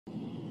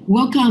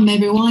Welcome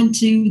everyone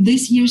to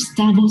this year's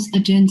Davos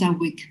Agenda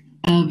Week,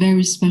 a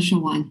very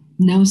special one.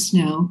 No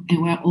snow,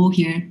 and we're all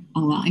here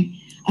online.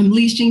 I'm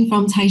Yingying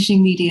from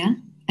Taixing Media,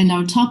 and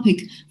our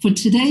topic for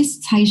today's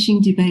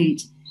Taixing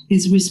debate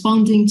is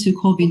responding to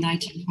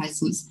COVID-19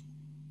 crisis.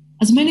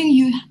 As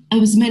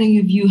many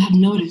of you have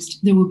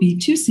noticed, there will be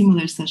two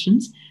similar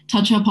sessions,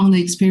 touch upon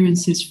the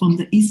experiences from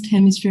the East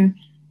Hemisphere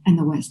and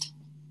the West.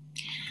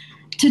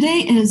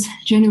 Today is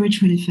January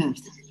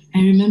 25th. I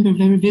remember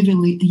very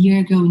vividly a year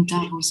ago in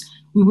Davos,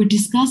 we were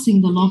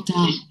discussing the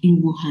lockdown in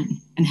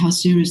Wuhan and how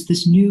serious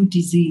this new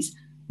disease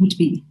would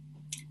be.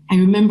 I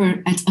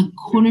remember at a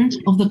corner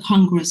of the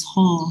Congress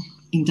Hall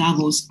in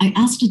Davos, I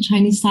asked a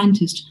Chinese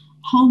scientist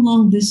how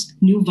long this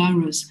new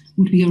virus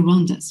would be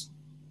around us.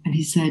 And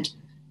he said,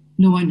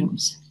 no one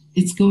knows.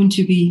 It's going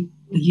to be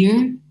a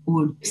year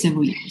or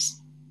several years.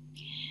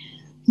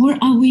 Where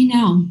are we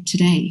now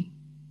today?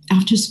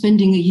 After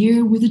spending a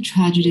year with a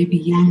tragedy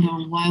beyond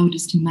our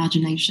wildest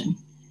imagination,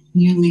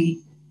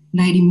 nearly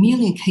 90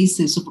 million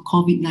cases of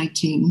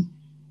COVID-19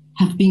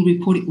 have been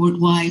reported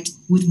worldwide,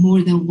 with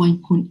more than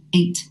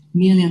 1.8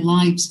 million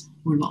lives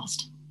were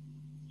lost.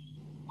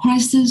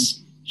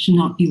 Crisis should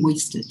not be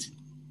wasted.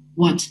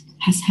 What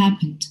has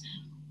happened?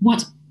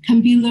 What can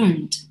be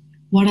learned?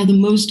 What are the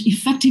most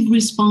effective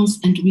response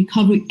and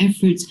recovery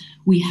efforts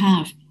we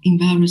have in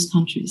various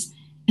countries?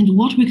 And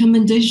what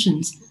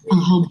recommendations on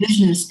how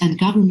business and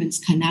governments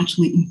can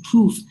actually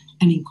improve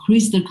and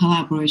increase their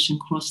collaboration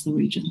across the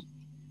region?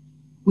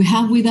 We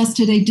have with us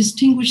today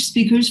distinguished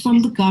speakers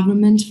from the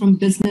government, from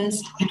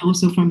business, and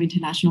also from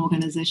international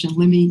organizations.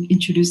 Let me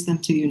introduce them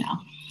to you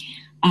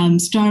now.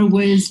 Start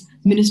with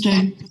Minister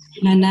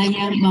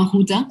Nanaia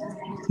Mahuta,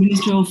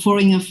 Minister of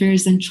Foreign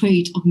Affairs and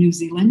Trade of New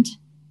Zealand,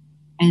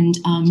 and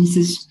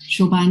Mrs.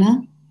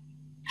 Shobana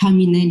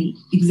Kamineni,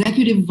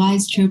 Executive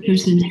Vice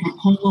Chairperson of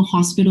Apollo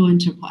Hospital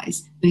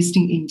Enterprise based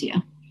in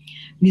India.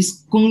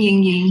 Ms. Gong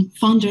Yingying,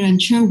 Founder and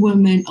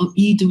Chairwoman of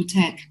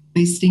EduTech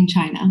based in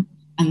China.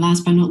 And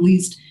last but not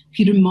least,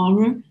 Peter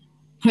Maurer,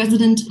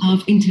 President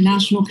of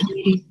International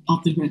Committee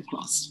of the Red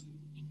Cross.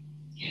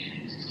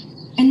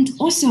 And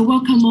also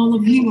welcome all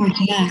of you, our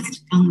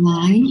guests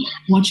online,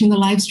 watching the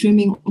live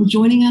streaming or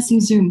joining us in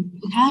Zoom.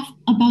 We have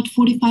about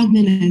 45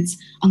 minutes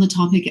on the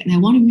topic, and I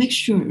want to make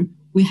sure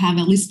we have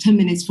at least 10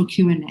 minutes for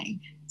Q&A.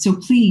 So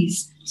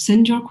please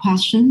send your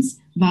questions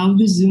via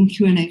the Zoom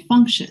Q&A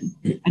function.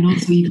 And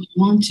also if you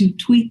want to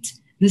tweet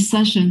this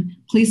session,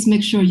 please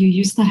make sure you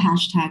use the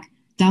hashtag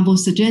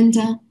Davos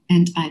Agenda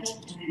and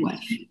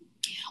 @WEF.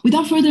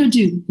 Without further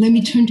ado, let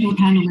me turn to our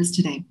panelists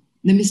today.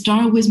 Let me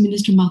start with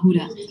Minister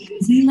Mahuta.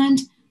 New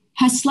Zealand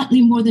has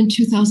slightly more than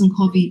 2,000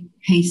 COVID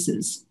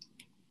cases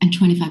and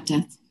 25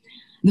 deaths.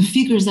 The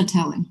figures are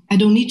telling. I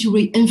don't need to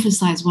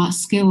re-emphasize what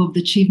scale of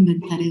the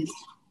achievement that is.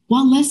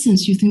 What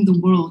lessons you think the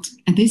world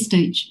at this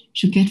stage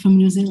should get from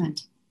New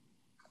Zealand?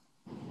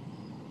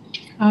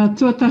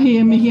 Tuatahi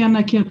e mihi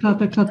ana ki a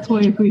tata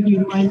katoa e hui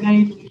mai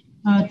nei.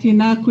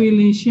 Tēnā koe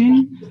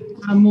Yingying,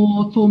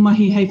 mō tō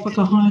mahi hei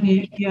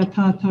whakahaere ki a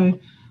tātou.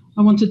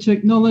 I wanted to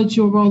acknowledge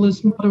your role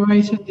as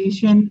moderator,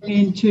 Yingying,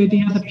 and to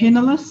the other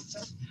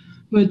panelists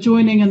who are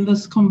joining in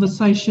this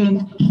conversation,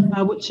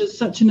 which is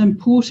such an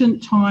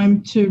important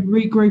time to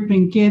regroup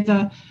and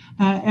gather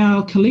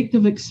our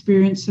collective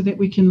experience so that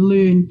we can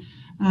learn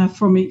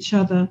from each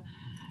other.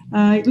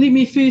 Let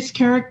me first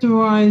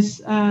characterise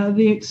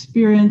the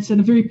experience in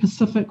a very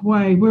Pacific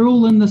way. We're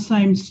all in the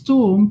same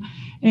storm,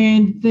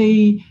 and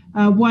the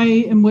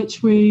way in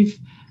which we've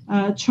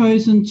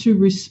chosen to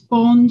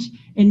respond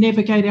and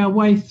navigate our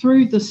way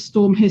through this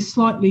storm has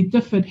slightly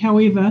differed.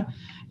 However,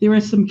 there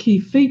are some key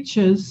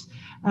features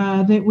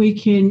that we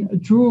can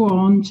draw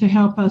on to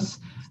help us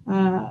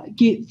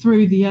get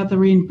through the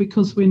other end,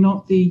 because we're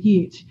not there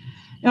yet.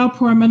 Our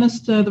Prime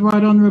Minister, the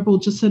Right Honourable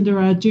Jacinda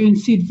Ardern,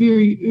 said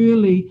very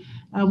early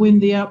when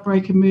the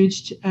outbreak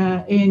emerged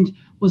and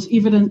was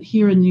evident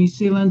here in New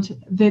Zealand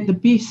that the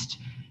best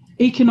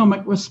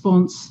economic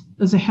response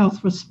is a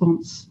health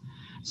response.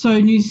 So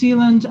New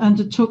Zealand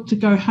undertook to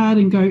go hard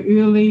and go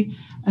early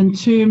in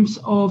terms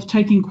of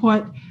taking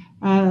quite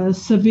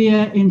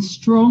severe and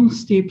strong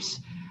steps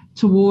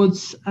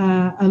towards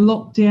a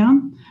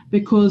lockdown,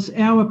 because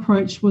our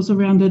approach was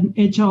around an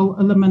agile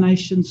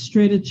elimination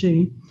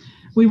strategy.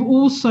 We've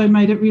also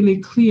made it really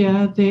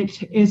clear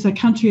that as a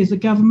country, as a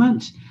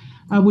government,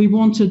 we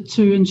wanted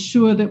to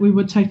ensure that we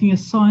were taking a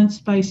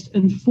science-based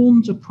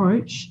informed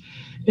approach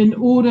in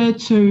order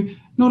to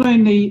not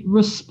only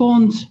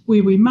respond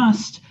where we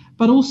must,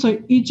 but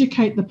also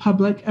educate the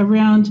public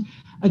around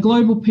a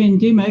global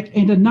pandemic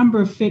and a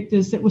number of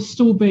factors that were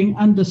still being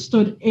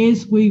understood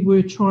as we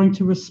were trying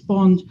to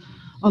respond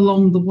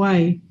along the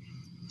way.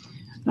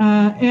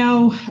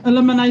 Our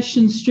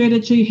elimination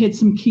strategy had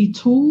some key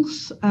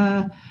tools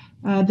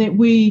that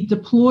we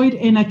deployed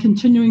and are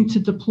continuing to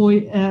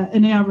deploy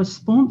in our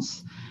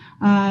response.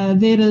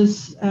 That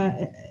is,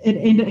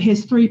 it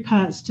has three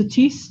parts: to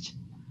test,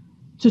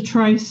 to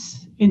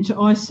trace, and to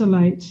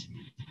isolate.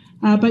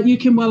 But you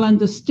can well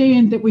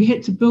understand that we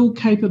had to build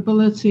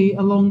capability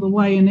along the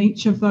way in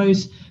each of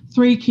those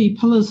three key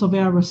pillars of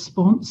our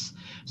response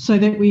so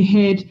that we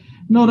had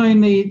not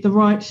only the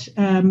right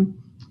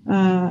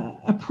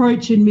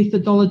approach and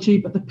methodology,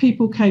 but the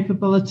people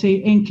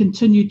capability, and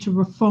continue to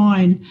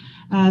refine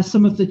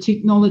some of the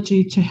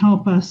technology to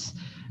help us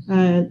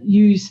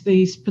use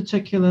these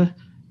particular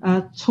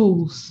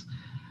tools.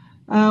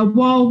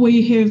 While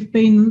we have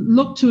been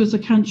looked to as a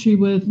country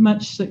with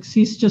much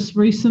success just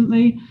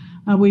recently,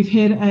 we've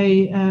had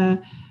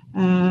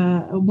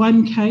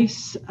one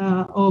case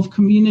of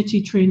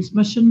community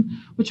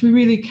transmission, which we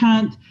really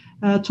can't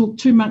talk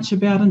too much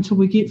about until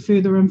we get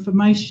further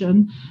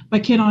information.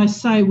 But can I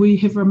say we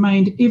have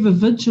remained ever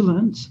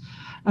vigilant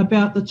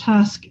about the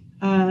task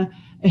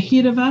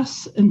ahead of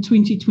us in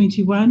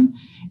 2021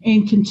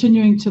 and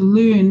continuing to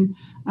learn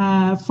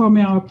from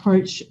our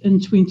approach in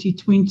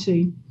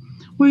 2020.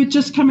 We're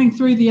just coming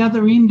through the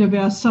other end of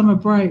our summer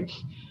break,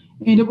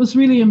 and it was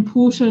really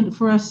important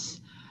for us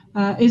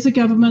as a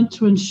government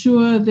to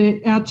ensure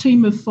that our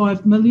team of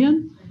 5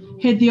 million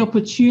had the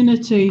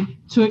opportunity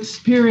to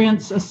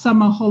experience a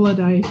summer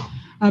holiday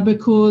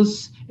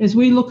because as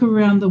we look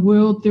around the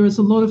world, there is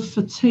a lot of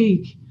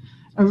fatigue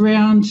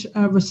around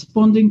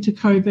responding to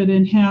COVID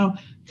and how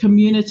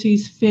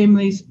communities,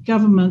 families,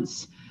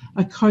 governments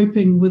are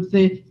coping with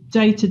the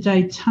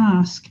day-to-day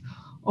task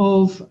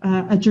of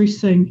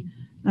addressing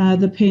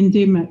the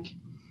pandemic.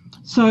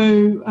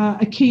 So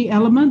a key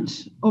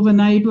element of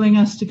enabling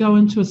us to go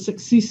into a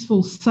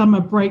successful summer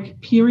break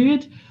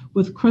period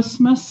with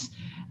Christmas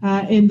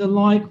and the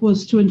like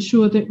was to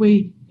ensure that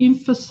we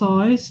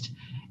emphasised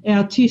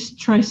our test,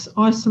 trace,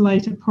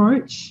 isolate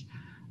approach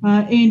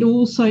and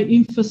also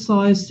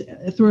emphasised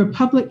through a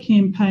public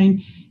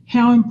campaign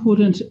how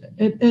important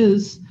it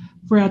is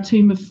for our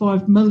team of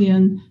 5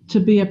 million to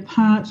be a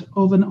part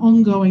of an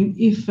ongoing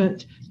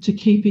effort to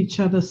keep each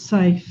other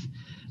safe.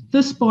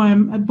 This, by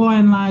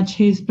and large,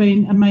 has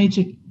been a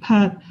major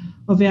part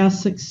of our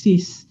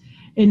success,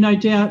 and no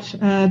doubt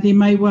there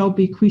may well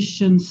be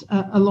questions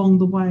along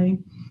the way.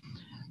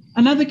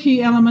 Another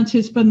key element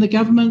has been the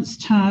government's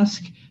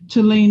task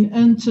to lean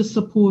into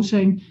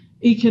supporting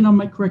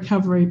economic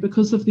recovery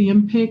because of the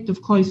impact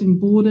of closing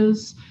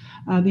borders,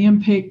 the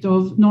impact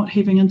of not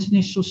having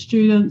international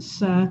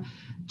students,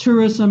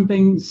 tourism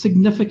being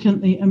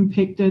significantly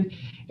impacted,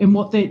 and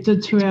what that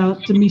did to our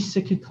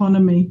domestic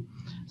economy.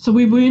 So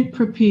we weren't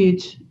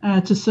prepared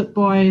to sit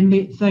by and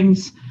let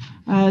things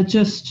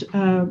just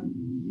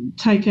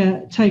take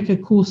a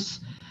course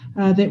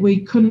that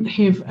we couldn't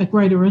have a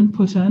greater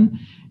input in.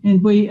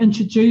 And we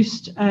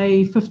introduced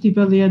a 50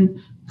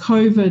 billion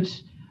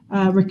COVID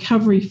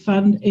recovery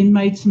fund and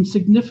made some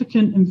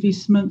significant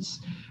investments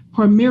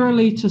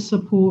primarily to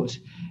support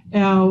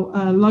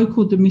our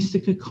local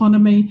domestic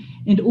economy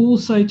and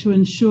also to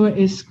ensure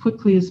as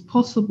quickly as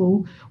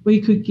possible we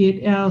could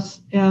get our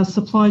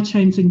supply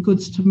chains and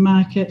goods to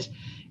market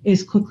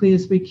as quickly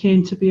as we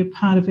can to be a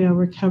part of our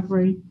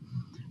recovery.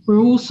 We're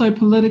also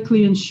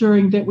politically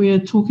ensuring that we are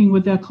talking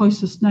with our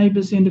closest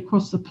neighbours and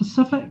across the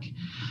Pacific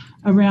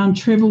around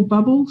travel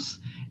bubbles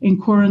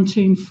and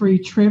quarantine-free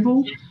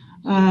travel.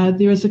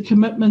 There is a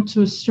commitment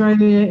to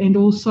Australia, and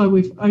also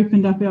we've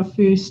opened up our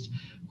first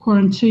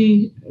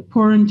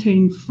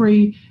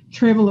quarantine-free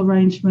travel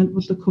arrangement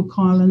with the Cook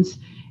Islands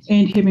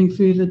and having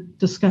further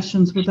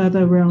discussions with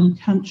other realm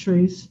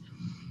countries.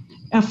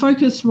 Our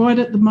focus right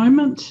at the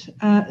moment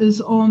is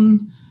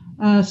on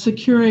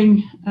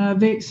securing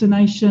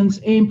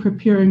vaccinations and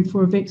preparing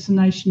for a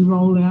vaccination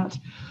rollout.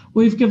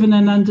 We've given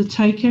an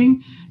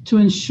undertaking to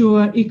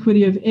ensure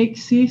equity of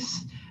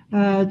access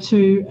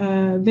to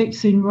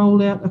vaccine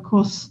rollout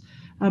across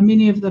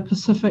many of the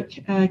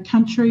Pacific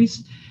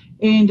countries.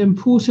 And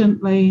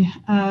importantly,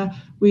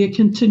 we are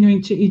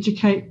continuing to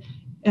educate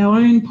our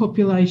own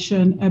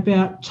population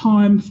about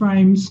time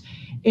frames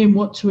and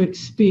what to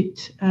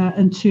expect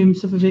in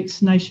terms of a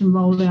vaccination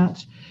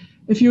rollout.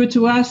 If you were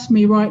to ask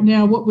me right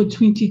now, what would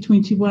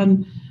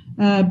 2021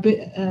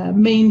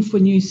 mean for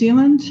New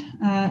Zealand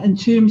in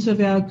terms of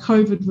our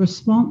COVID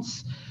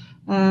response?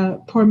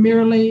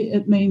 Primarily,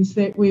 it means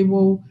that we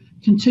will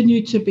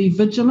continue to be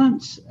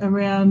vigilant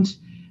around,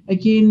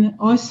 again,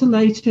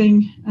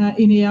 isolating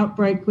any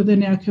outbreak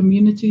within our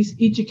communities,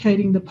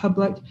 educating the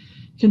public,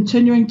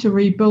 continuing to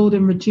rebuild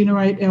and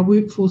regenerate our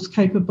workforce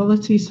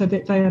capability so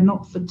that they are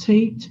not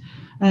fatigued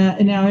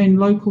in our own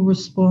local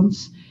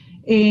response,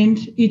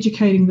 and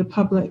educating the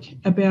public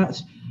about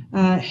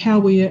how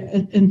we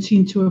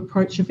intend to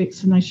approach a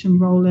vaccination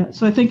rollout.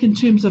 So I think in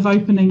terms of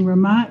opening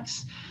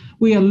remarks,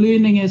 we are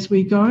learning as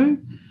we go.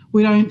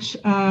 We don't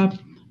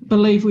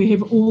believe we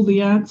have all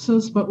the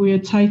answers, but we are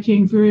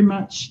taking very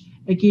much,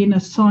 again, a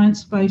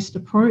science-based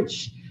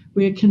approach.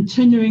 We are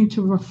continuing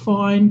to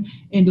refine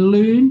and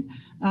learn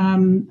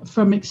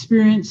from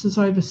experiences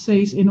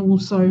overseas and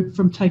also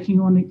from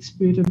taking on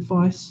expert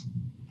advice.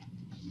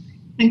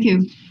 Thank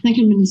you. Thank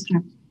you,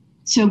 Minister.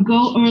 So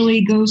go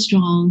early, go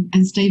strong,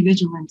 and stay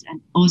vigilant, and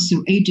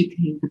also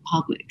educate the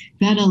public.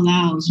 That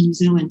allows New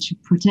Zealand to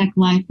protect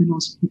life and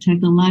also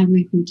protect the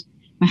livelihood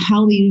by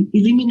how the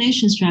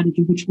elimination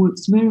strategy, which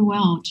works very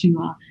well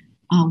to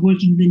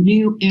working the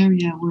new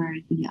area where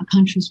the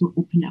countries will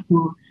open up.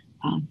 We'll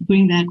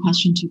bring that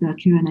question to the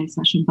Q&A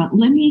session. But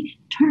let me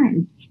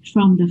turn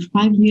from the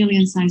 5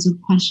 million size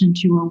of question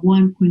to a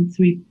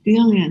 1.3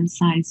 billion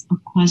size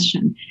of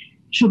question.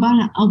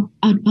 Shobana,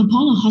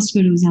 Apollo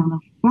Hospital is on the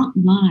front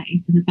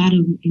line of the battle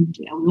in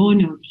India. We all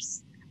know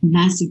it's a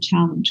massive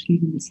challenge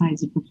given the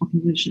size of the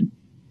population.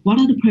 What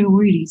are the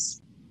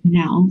priorities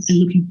now and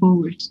looking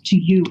forward to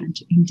you and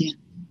to India?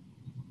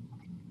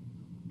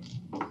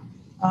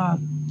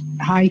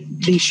 Hi,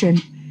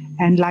 Lishan.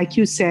 And like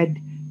you said,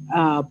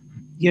 I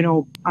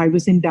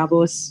was in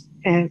Davos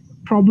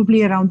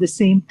probably around the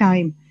same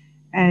time,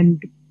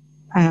 and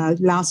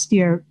last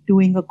year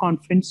doing a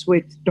conference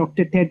with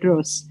Dr.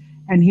 Tedros,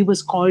 and he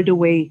was called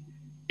away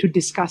to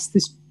discuss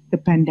the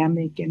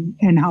pandemic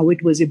and how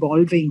it was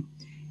evolving.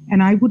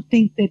 And I would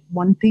think that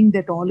one thing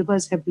that all of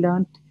us have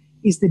learned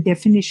is the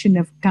definition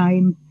of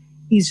time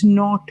is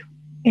not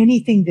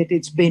anything that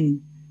it's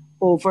been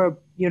over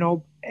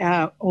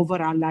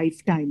our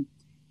lifetime.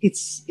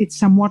 It's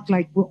somewhat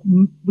like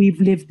we've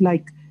lived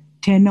like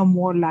 10 or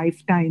more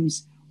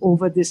lifetimes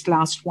over this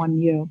last 1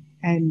 year,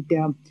 and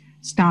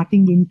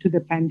starting into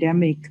the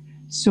pandemic.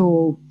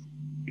 So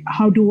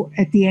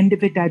at the end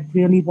of it, I'd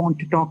really want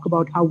to talk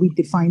about how we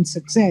define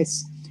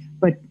success.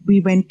 But we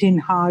went in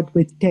hard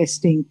with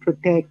testing,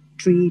 protect,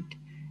 treat,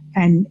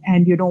 and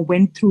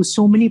went through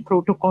so many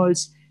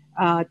protocols.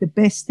 The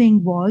best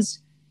thing was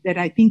that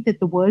I think that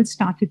the world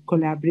started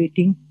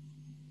collaborating,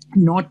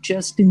 not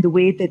just in the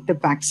way that the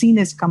vaccine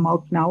has come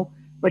out now,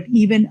 but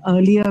even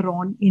earlier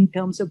on in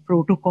terms of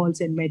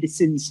protocols and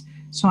medicines.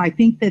 So I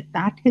think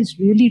that has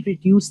really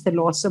reduced the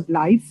loss of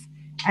life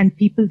and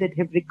people that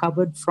have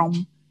recovered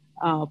from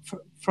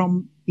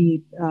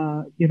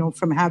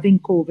having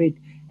COVID.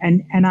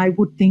 And I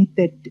would think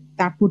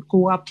that would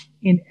go up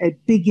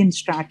in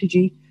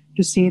strategy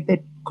to say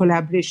that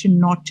collaboration,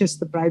 not just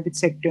the private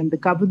sector and the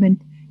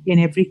government in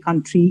every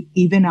country,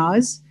 even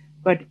ours,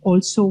 but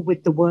also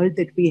with the world,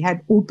 that we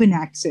had open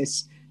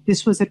access.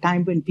 This was a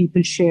time when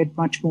people shared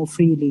much more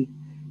freely.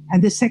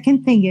 And the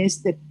second thing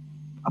is that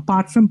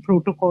apart from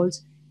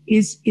protocols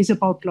is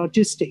about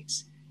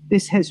logistics.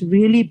 This has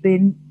really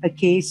been a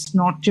case,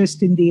 not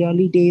just in the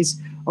early days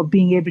of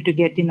being able to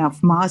get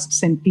enough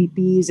masks and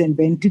PPEs and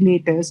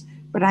ventilators,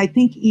 but I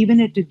think even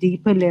at a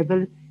deeper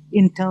level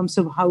in terms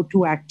of how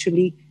to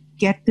actually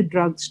get the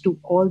drugs to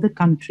all the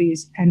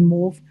countries and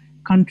move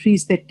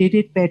countries that did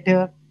it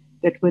better,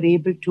 that were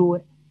able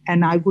to.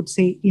 And I would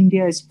say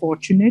India is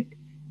fortunate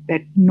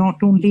that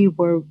not only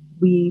were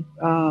we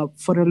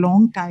for a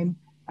long time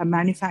a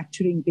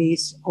manufacturing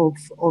base of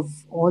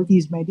all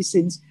these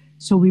medicines,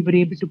 so we were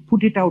able to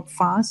put it out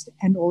fast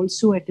and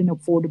also at an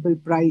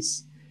affordable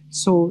price.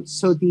 So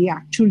the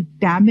actual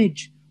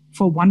damage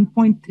for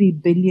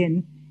 1.3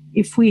 billion,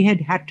 if we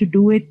had to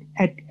do it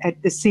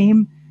at the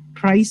same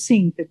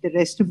pricing that the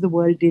rest of the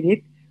world did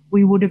it,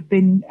 we would have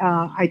been,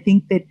 I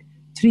think that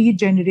 3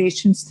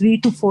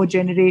 to 4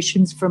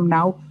 generations from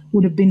now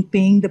would have been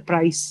paying the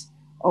price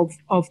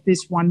of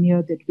this 1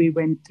 year that we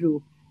went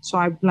through. So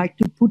I would like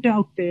to put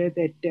out there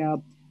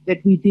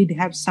that we did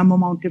have some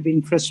amount of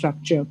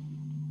infrastructure.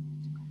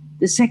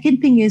 The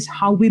second thing is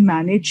how we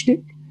managed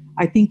it.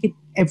 I think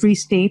every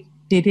state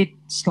did it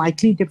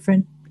slightly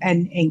different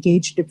and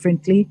engaged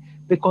differently,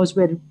 because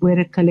we're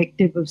a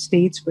collective of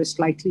states.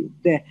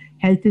 The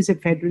health is a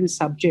federal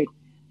subject.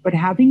 But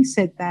having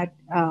said that,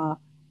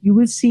 you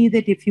will see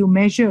that if you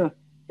measure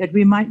that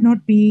we might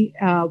not be,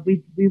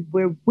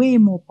 we're way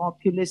more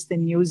populous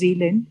than New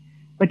Zealand,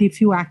 but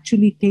if you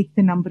actually take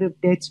the number of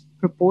deaths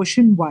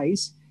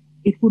proportion-wise,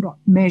 it would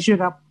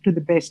measure up to the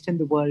best in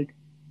the world.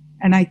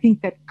 And I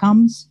think that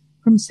comes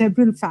from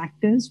several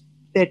factors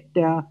that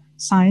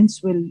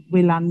science will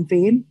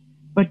unveil.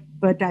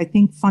 But I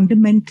think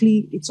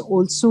fundamentally, it's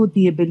also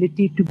the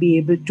ability to be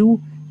able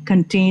to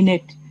contain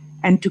it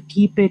and to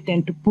keep it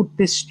and to put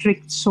this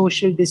strict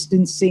social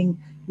distancing,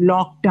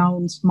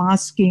 lockdowns,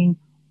 masking,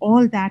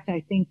 all that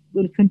I think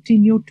will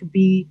continue to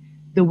be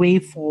the way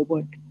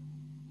forward.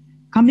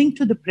 Coming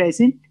to the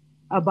present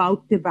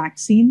about the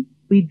vaccine,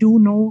 we do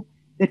know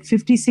that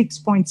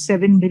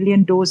 56.7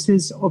 million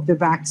doses of the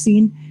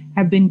vaccine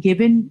have been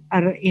given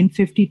in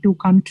 52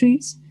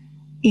 countries.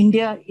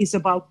 India is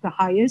about the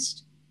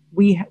highest.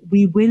 We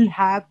will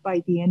have,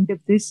 by the end of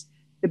this,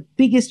 the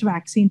biggest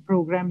vaccine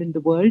program in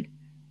the world.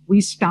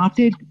 We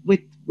started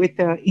with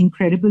an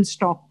incredible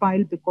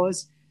stockpile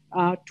because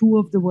 2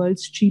 of the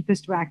world's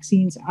cheapest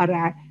vaccines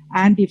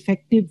and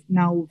effective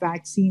now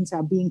vaccines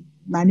are being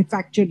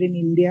manufactured in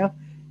India.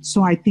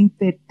 So I think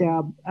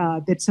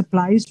that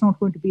supply is not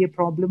going to be a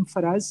problem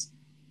for us.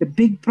 The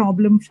big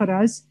problem for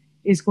us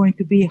is going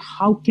to be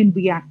how can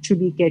we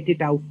actually get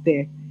it out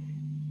there.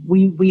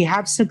 We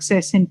have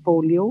success in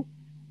polio,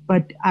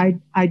 but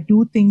I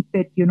do think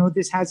that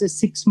this has a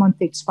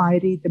 6-month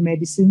expiry, the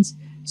medicines,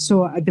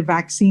 so the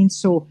vaccine.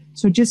 So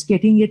just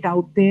getting it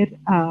out there,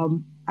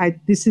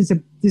 this is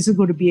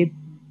going to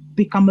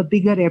become a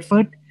bigger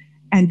effort,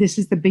 and this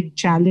is the big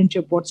challenge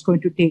of what's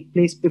going to take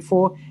place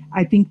before.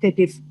 I think that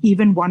if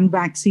even one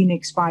vaccine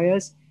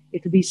expires,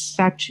 it'll be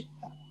such,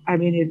 I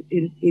mean,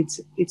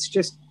 it's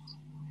just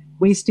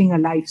wasting a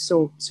life.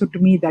 So to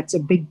me, that's a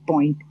big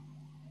point.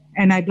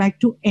 And I'd like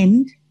to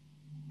end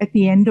at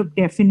the end of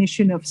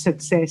definition of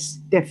success.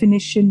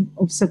 Definition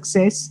of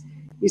success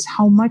is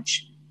how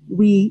much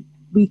we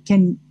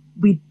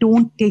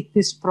don't take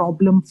this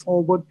problem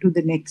forward to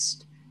the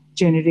next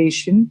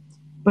generation,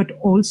 but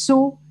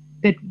also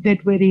that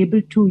we're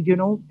able to,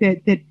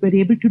 that we're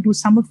able to do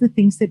some of the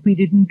things that we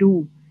didn't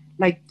do,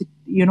 like,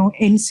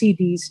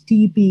 NCDs,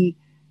 TB,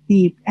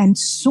 and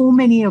so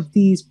many of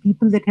these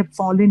people that have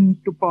fallen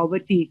into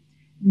poverty.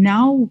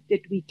 Now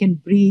that we can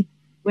breathe,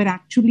 we're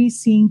actually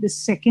seeing the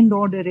second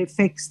order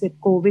effects that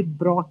COVID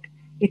brought.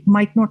 It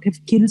might not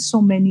have killed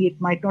so many, it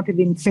might not have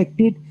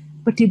infected,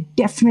 but it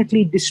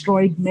definitely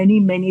destroyed many,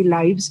 many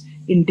lives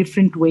in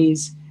different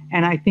ways.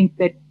 And I think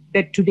that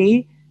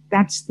today,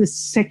 that's the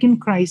second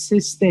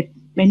crisis that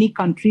many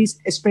countries,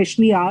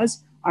 especially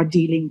ours, are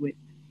dealing with.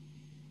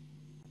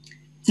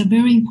 It's a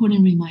very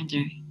important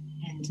reminder.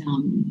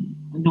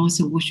 And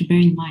also we should bear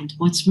in mind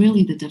what's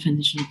really the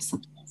definition of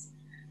success.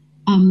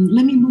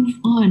 Let me move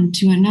on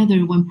to another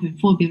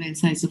 1.4 billion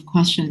size of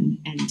question,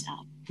 and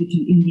to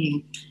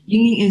Yingying.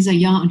 Yingying is a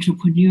young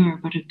entrepreneur,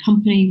 but a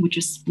company which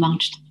just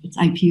launched its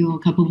IPO a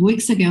couple of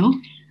weeks ago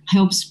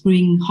helps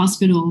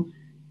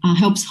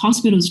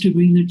hospitals to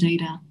bring their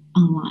data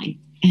online.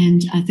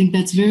 And I think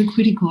that's very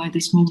critical at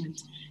this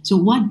moment. So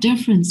what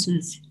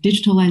differences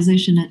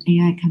digitalization and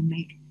AI can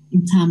make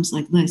in times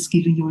like this,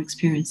 given your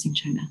experience in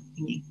China?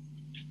 Yingying.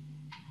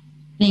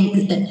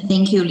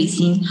 Thank you, Li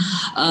Xin.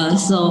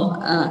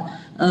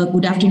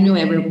 Good afternoon,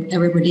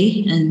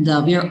 everybody, and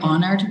we are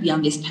honored to be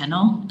on this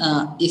panel,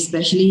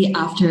 especially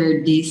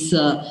after this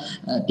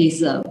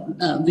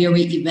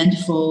very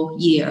eventful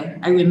year.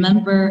 I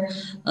remember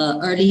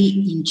early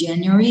in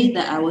January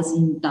that I was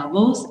in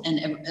Davos,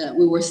 and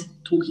we were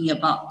talking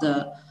about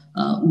the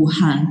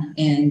Wuhan,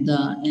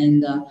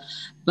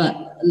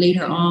 but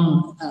later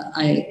on,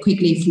 I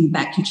quickly flew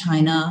back to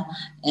China,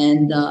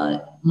 and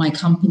my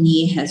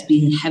company has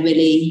been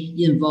heavily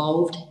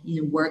involved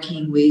in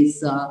working with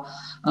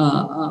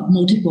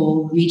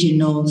multiple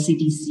regional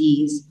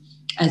CDCs,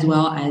 as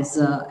well as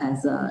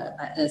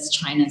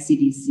China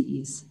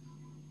CDCs.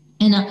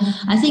 And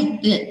I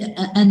think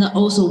that, and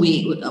also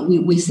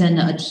we sent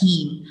a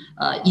team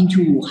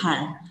into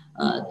Wuhan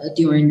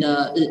during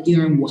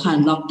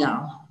Wuhan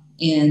lockdown.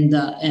 And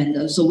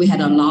so we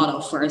had a lot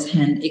of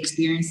firsthand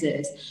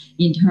experiences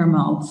in terms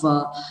of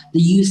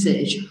the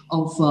usage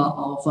of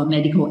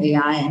medical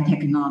AI and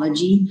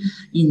technology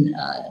in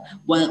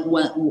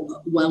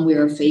when we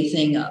are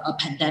facing a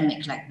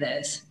pandemic like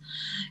this.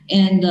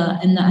 And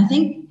I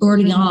think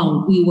early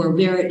on we were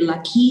very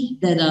lucky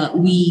that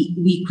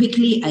we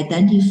quickly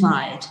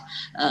identified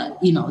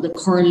the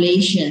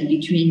correlation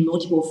between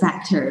multiple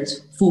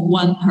factors for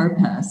one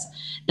purpose.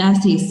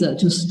 That is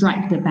to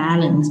strike the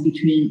balance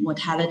between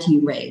mortality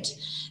rate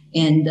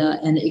and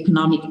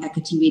economic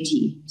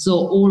activity. So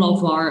all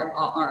of our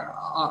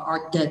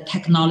the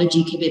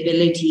technology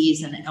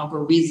capabilities and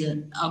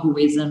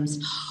algorithms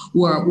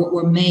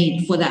were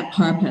made for that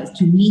purpose,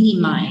 to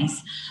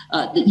minimize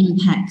the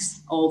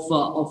impacts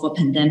of a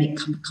pandemic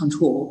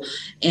control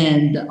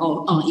and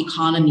on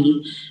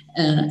economy,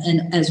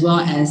 and as well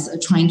as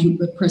trying to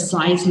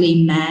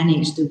precisely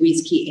manage the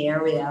risky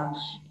area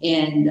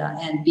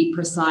and be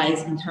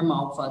precise in terms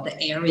of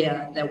the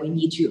area that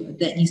needs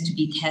to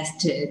be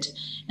tested,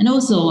 and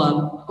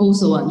also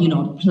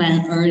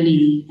plan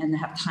early and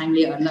have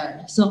timely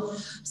alert. So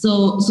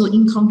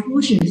in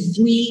conclusion,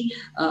 three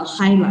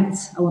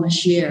highlights I want to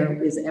share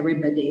with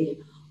everybody.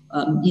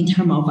 In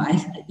terms of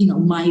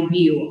my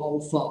view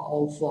of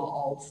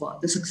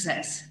the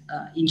success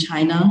in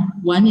China.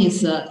 One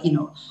is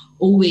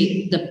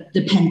always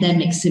the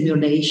pandemic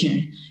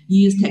simulation.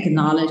 Use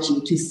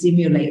technology to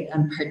simulate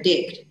and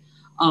predict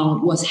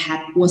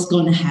what's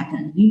going to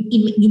happen.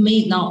 You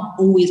may not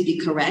always be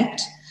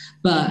correct,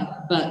 but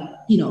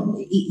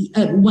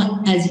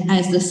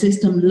as the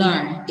system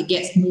learns, it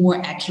gets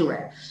more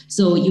accurate.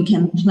 So you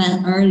can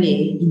plan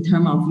early in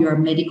terms of your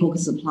medical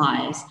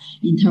supplies,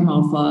 in terms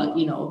of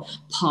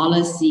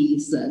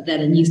policies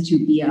that needs to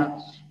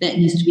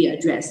be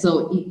addressed.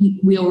 So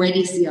we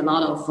already see a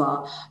lot of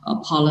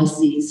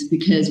policies,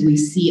 because we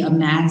see a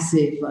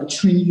massive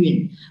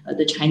Chunyun,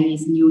 the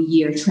Chinese New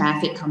Year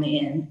traffic coming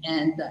in,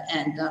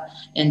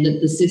 and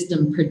the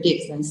system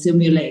predicts and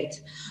simulates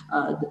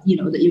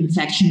the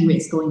infection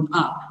risk going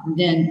up. And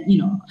then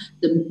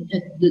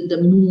the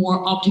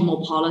more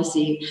optimal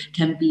policy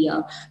can be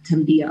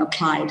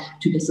applied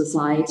to the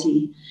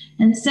society.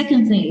 And the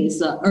second thing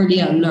is early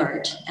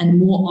alert and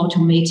more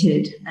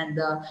automated and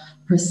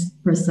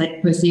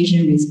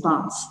precision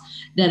response,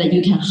 that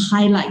you can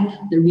highlight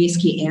the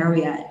risky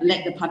area,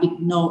 let the public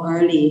know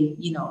early,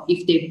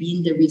 if they've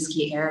been the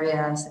risky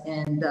areas,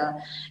 and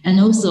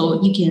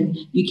also you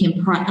can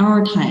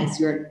prioritize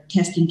your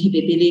testing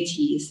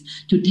capabilities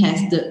to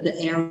test the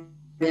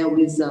area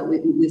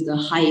with the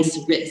highest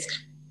risk.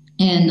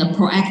 and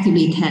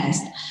proactively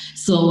test.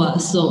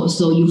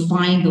 So you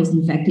find those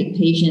infected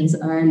patients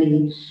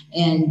early,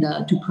 and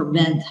to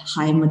prevent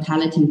high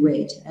mortality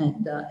rate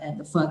and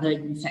further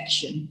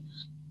infection.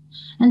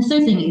 And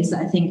third thing is,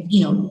 I think,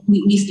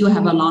 we still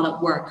have a lot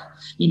of work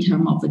in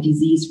terms of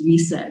disease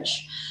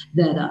research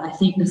that I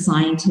think the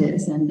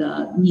scientists and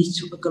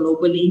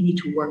globally need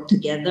to work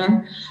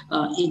together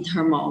in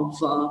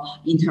terms of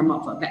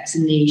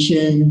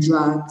vaccination,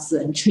 drugs,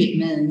 and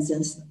treatments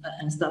and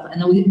stuff.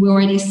 And we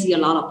already see a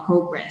lot of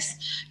progress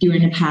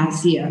during the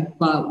past year,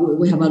 but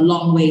we have a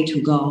long way to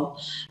go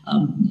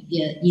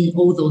in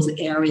all those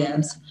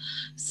areas.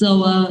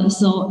 So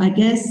I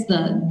guess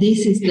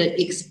this is the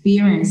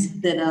experience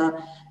that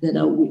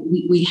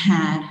we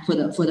had for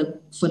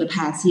the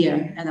past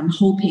year, and I'm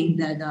hoping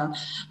that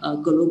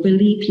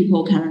globally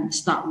people can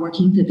start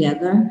working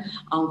together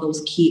on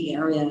those key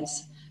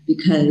areas,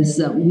 because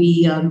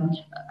we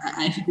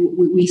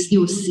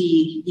still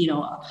see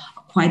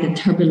quite a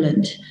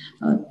turbulent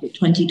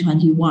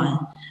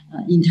 2021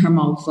 in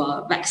terms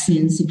of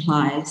vaccine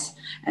supplies,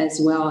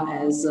 as well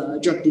as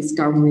drug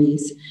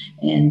discoveries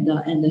and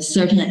the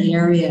certain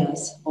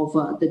areas of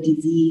the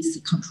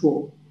disease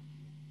control.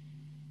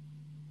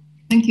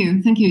 Thank you,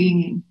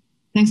 Yingying.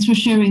 Thanks for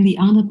sharing the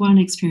on-the-ground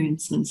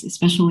experiences,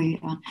 especially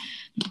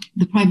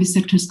the private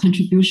sector's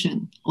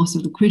contribution,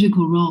 also the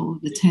critical role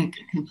the tech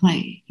can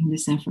play in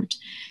this effort.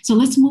 So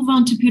let's move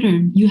on to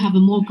Peter. You have a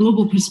more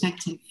global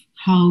perspective,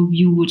 how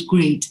you would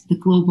grade the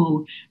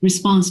global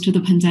response to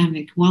the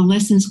pandemic, what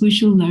lessons we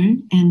should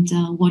learn, and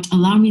what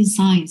alarming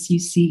signs you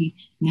see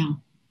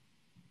now.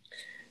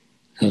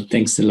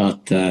 Thanks a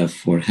lot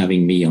for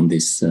having me on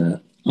this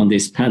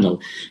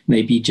panel.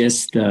 Maybe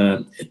just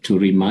to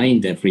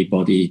remind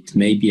everybody, it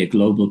may be a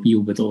global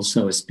view, but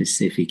also a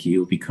specific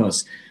view,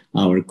 because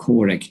our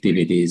core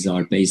activities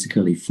are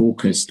basically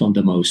focused on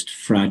the most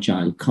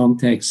fragile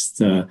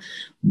contexts,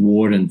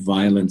 war and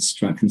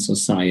violence-stricken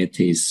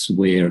societies,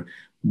 where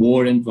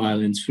war and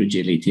violence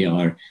fragility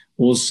are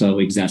also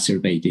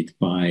exacerbated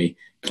by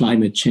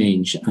climate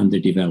change,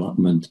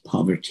 underdevelopment,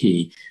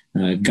 poverty,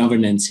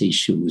 governance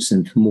issues,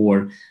 and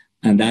more.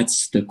 And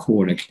that's the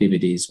core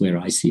activities where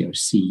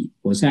ICRC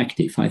was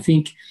active. I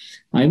think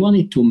I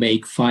wanted to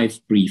make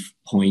 5 brief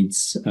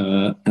points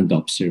and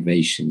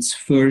observations.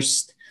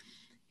 First,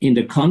 in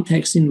the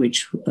context in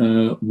which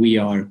we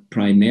are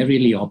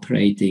primarily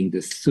operating,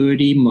 the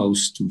 30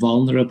 most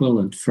vulnerable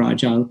and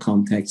fragile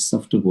contexts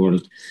of the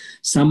world,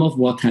 some of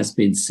what has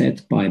been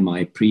said by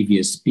my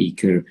previous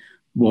speaker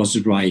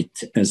was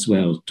right as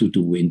well to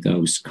do in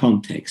those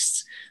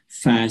contexts.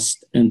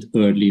 Fast and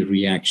early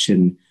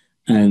reaction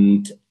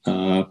and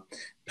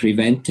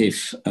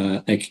preventive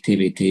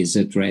activities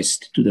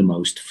addressed to the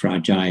most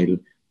fragile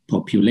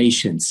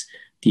populations,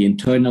 the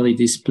internally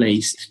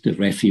displaced, the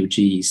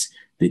refugees,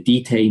 the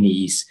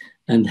detainees,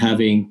 and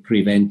having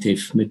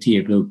preventive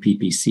material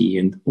PPC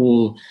and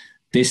all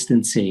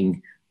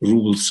distancing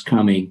rules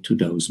coming to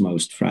those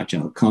most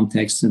fragile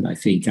contexts. And I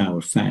think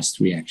our fast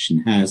reaction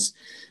has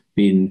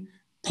been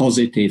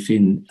positive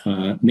in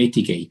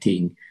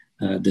mitigating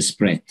the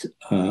spread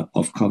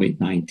of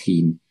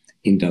COVID-19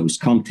 in those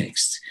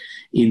contexts.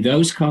 In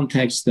those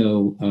contexts,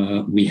 though,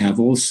 we have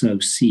also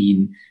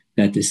seen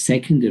that the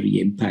secondary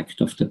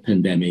impact of the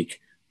pandemic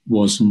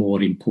was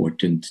more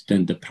important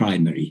than the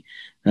primary.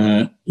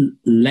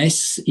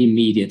 Less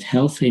immediate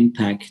health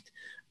impact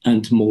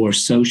and more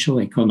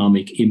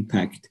socio-economic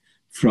impact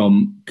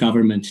from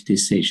government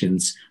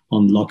decisions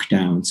on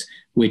lockdowns,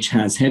 which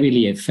has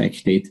heavily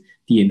affected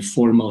the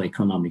informal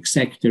economic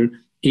sector,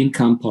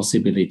 income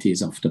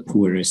possibilities of the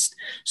poorest.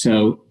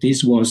 So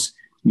this was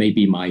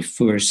maybe my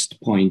first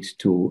point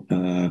to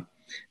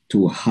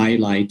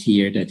highlight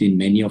here, that in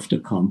many of the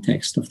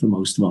contexts of the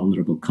most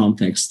vulnerable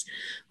contexts,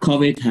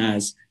 COVID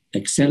has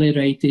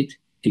accelerated,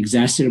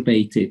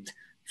 exacerbated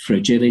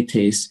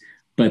fragilities,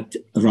 but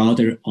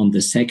rather on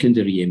the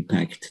secondary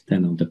impact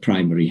than on the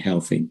primary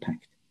health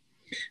impact.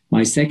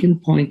 My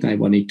second point I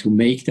wanted to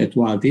make, that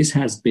while this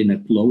has been a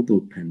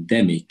global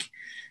pandemic,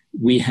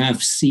 we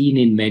have seen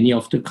in many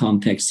of the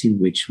contexts in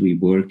which we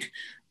work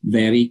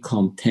very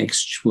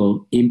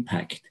contextual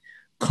impact.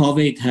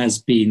 COVID has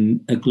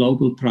been a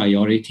global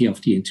priority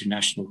of the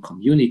international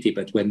community,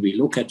 but when we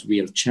look at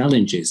real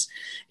challenges,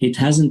 it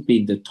hasn't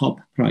been the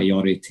top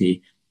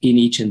priority in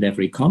each and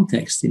every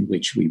context in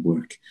which we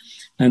work.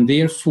 And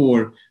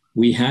therefore,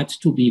 we had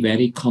to be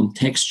very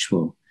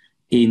contextual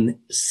in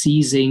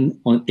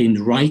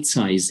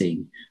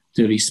right-sizing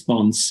the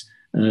response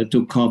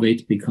to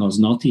COVID, because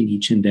not in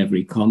each and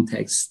every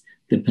context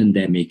the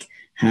pandemic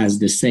has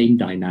the same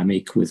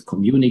dynamic with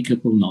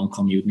communicable,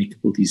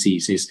 non-communicable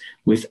diseases,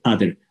 with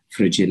other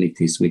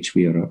fragilities which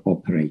we are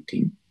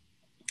operating.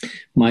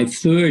 My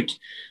third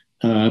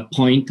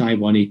point I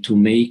wanted to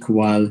make,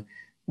 while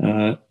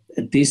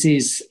this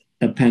is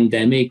a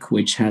pandemic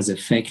which has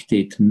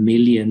affected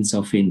millions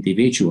of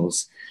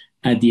individuals,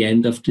 at the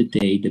end of the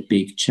day, the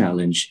big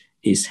challenge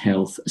is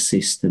health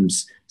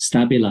systems,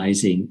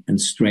 stabilizing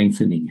and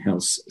strengthening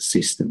health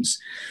systems.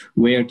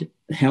 Where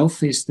health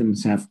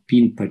systems have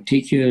been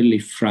particularly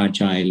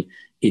fragile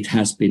it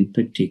has been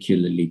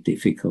particularly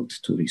difficult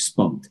to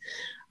respond.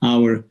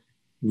 Our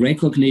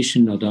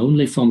recognition, not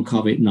only from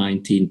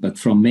COVID-19, but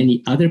from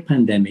many other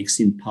pandemics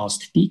in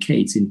past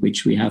decades in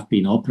which we have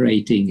been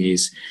operating,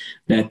 is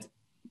that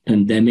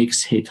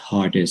pandemics hit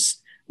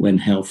hardest when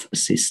health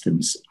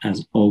systems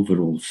as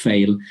overall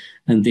fail.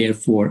 And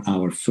therefore,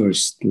 our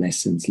first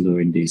lessons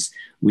learned is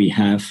we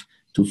have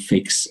to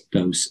fix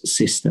those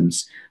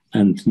systems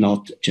and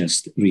not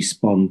just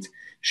respond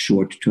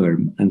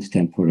short-term and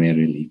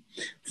temporarily.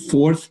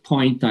 Fourth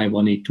point I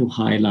wanted to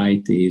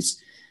highlight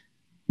is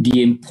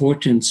the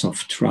importance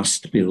of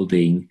trust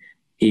building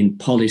in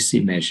policy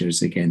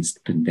measures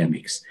against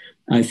pandemics.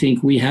 I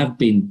think we have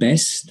been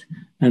best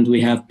and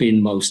we have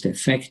been most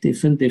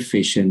effective and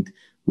efficient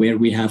where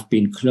we have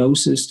been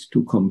closest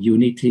to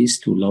communities,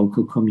 to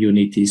local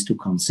communities, to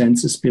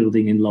consensus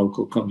building in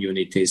local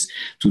communities,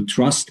 to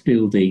trust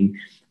building,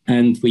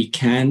 and we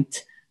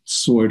can't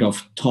sort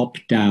of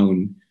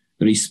top-down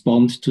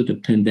respond to the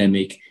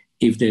pandemic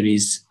if there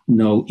is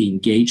no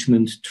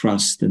engagement,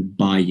 trust, and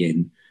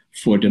buy-in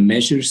for the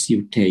measures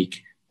you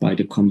take by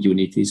the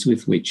communities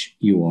with which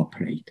you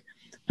operate.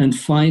 And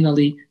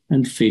finally,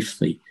 and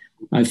fifthly,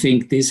 I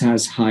think this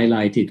has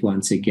highlighted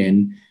once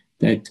again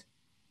that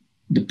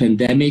the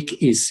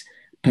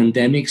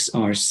pandemics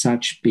are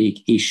such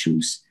big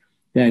issues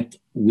that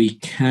we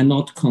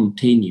cannot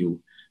continue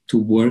to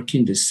work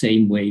in the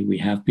same way we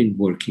have been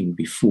working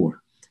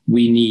before.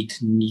 We need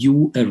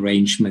new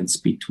arrangements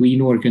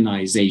between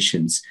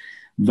organizations,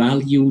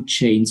 value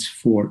chains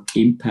for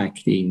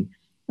impacting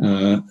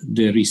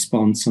the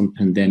response on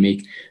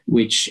pandemic,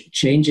 which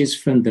changes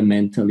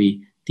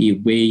fundamentally the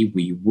way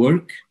we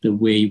work, the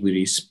way we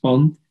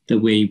respond, the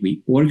way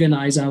we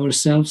organize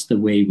ourselves, the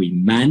way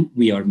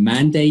we are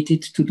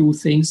mandated to do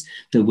things,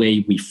 the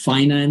way we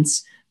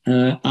finance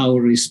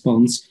our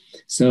response.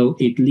 So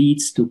it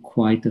leads to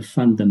quite a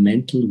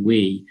fundamental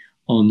way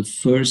on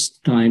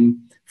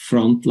first-time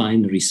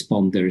frontline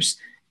responders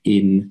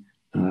in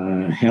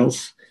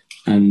health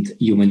and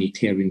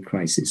humanitarian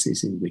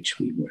crises in which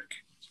we work.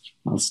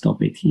 I'll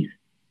stop it here.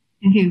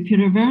 Thank you,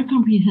 Peter. Very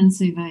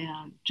comprehensive. I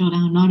jotted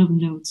down a lot of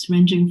notes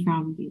ranging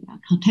from the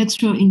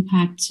contextual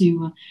impact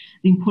to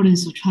the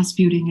importance of trust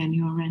building and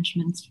new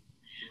arrangements.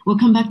 We'll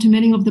come back to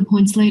many of the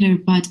points later,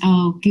 but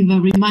I'll give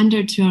a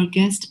reminder to our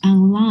guests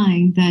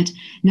online that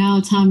now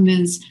time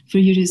is for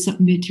you to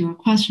submit your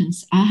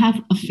questions. I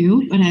have a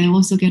few, but I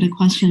also get a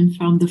question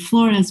from the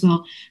floor as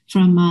well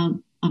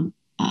from,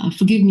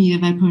 forgive me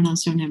if I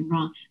pronounce your name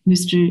wrong,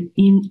 Mr.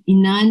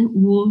 Inan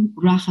Wu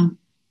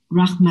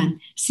Rahman,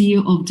 CEO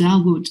of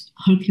Dawood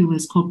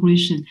Hercules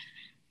Corporation.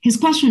 His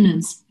question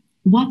is,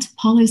 what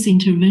policy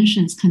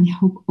interventions can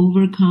help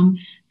overcome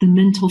the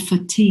mental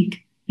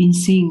fatigue being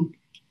seen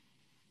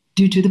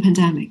due to the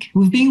pandemic?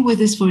 We've been with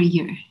this for a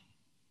year,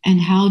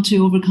 and how to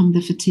overcome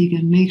the fatigue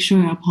and make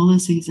sure our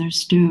policies are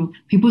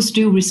people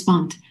still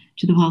respond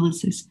to the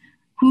policies.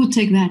 Who will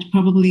take that?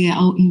 Probably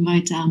I'll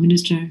invite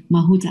Minister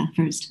Mahuta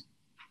first.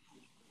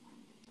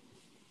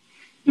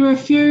 There are a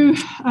few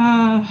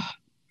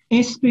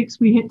aspects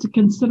we had to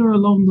consider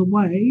along the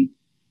way,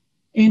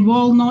 and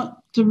while not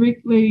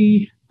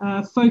directly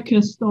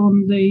focused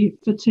on the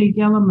fatigue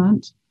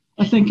element,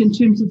 I think in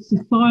terms of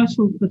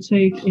societal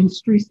fatigue and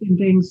stress and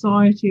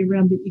anxiety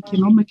around the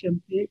economic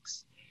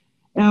impacts,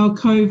 our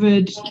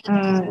COVID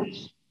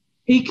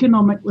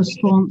economic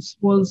response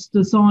was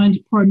designed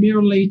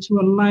primarily to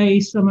allay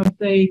some of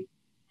the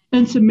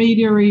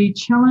intermediary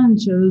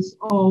challenges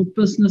of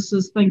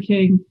businesses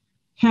thinking,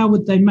 how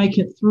would they make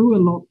it through a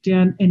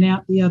lockdown and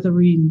out the other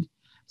end?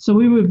 So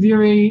we were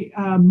very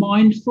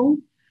mindful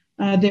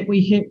that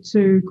we had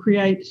to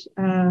create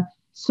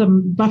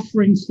some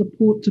buffering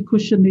support to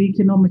cushion the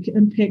economic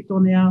impact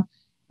on our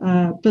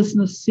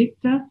business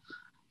sector.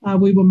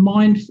 We were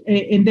mindful,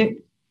 and that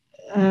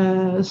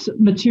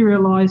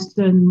materialised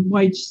in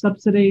wage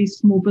subsidies,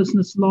 small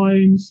business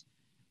loans,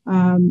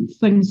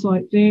 things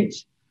like that.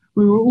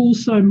 We were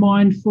also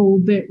mindful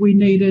that we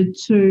needed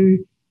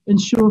to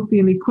ensure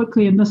fairly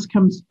quickly, and this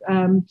comes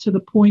to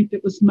the point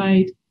that was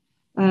made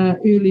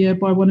earlier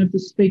by one of the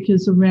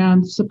speakers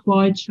around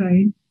supply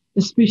chain,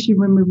 especially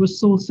when we were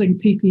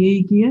sourcing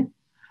PPE gear,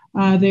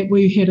 that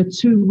we had a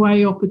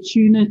two-way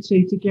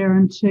opportunity to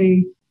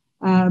guarantee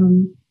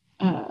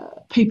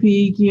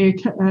PPE gear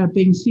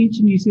being sent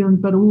to New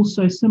Zealand, but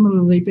also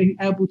similarly being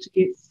able to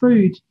get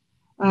food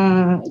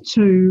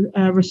to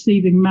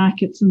receiving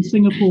markets. And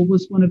Singapore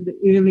was one of the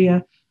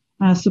earlier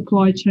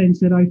supply chains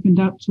that opened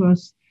up to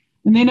us.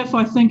 And then if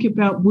I think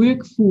about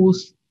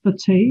workforce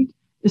fatigue,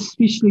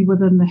 especially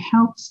within the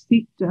health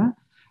sector,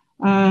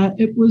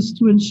 it was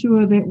to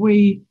ensure that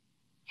we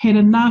had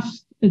enough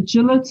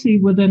agility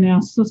within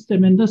our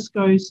system. And this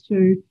goes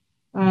to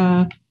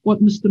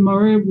what Mr.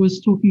 Maurer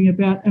was talking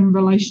about in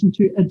relation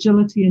to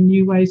agility and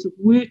new ways of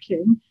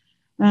working,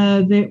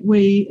 that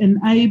we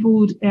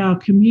enabled our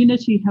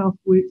community health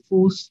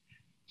workforce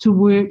to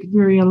work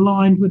very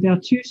aligned with our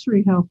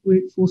tertiary health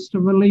workforce to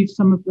relieve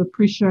some of the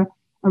pressure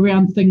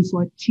around things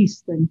like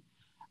testing.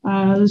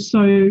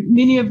 So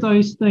many of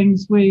those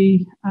things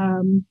we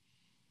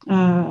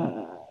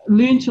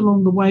learnt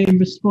along the way and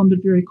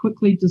responded very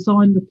quickly,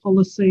 designed the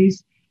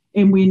policies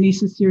and where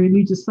necessary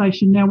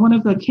legislation. Now, one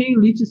of the key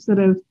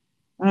legislative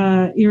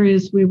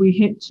areas where we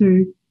had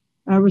to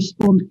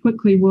respond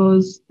quickly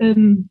was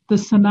in the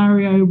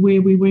scenario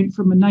where we went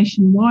from a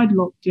nationwide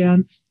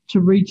lockdown to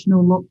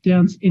regional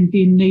lockdowns and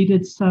then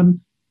needed some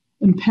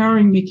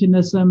empowering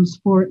mechanisms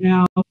for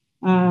our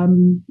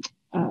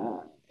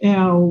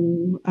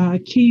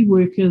key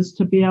workers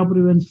to be able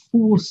to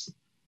enforce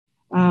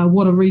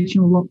what a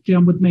regional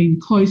lockdown would mean,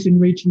 closing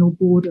regional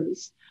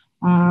borders,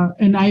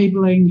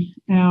 enabling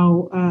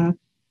our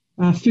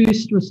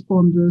first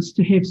responders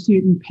to have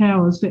certain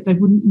powers that they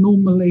wouldn't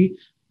normally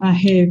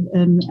have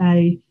in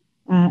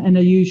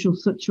a usual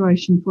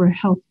situation for a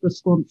health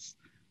response.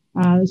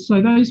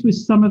 So those were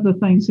some of the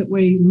things that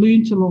we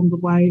learnt along the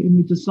way, and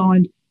we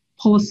designed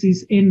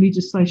policies and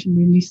legislation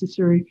where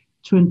necessary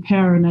to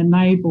empower and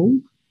enable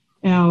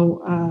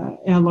our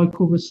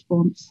local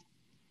response.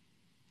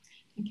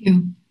 Thank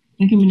you.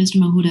 Thank you, Minister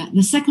Mahuta.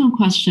 The second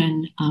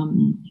question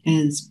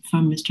is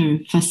from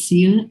Mr.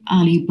 Fasil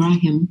Ali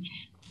Ibrahim,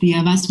 the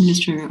Vice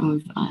Minister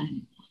of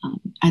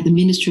at the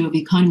Ministry of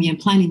Economy and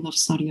Planning of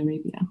Saudi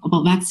Arabia,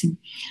 about vaccine.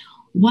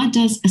 What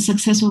does a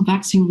successful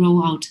vaccine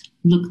rollout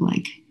look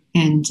like?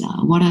 And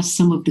what are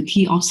some of the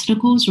key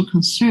obstacles or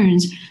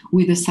concerns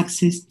with a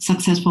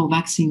successful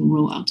vaccine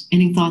rollout?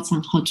 Any thoughts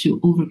on how to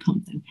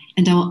overcome them?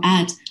 And I'll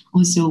add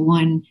also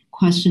one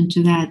question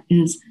to that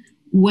is,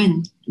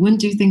 when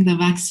do you think the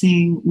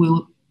vaccine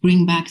will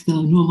bring back the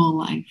normal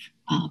life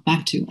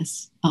back to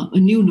us? A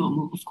new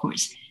normal, of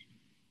course.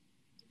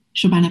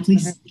 Shobana,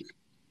 please.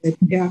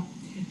 Yeah.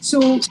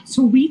 So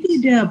we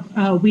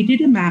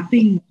did a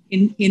mapping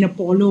in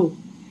Apollo,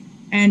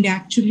 and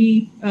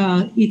actually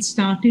it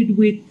started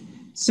with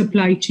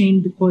supply chain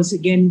because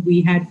again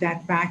we had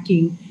that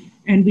backing,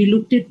 and we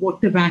looked at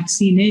what the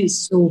vaccine is.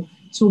 So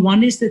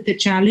one is that the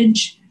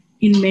challenge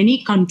in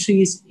many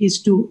countries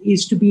is to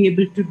be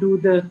able to do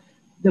the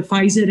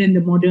Pfizer and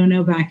the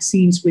Moderna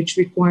vaccines, which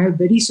require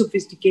very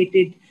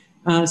sophisticated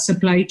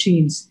supply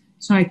chains.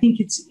 So I think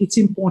it's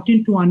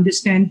important to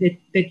understand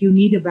that you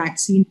need a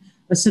vaccine.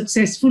 A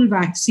successful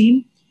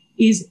vaccine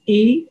is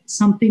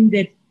something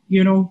that,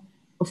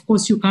 of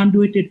course you can't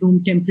do it at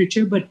room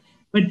temperature, but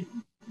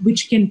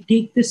which can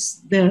take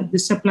the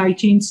supply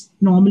chains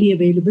normally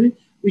available,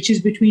 which is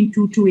between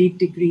 2 to 8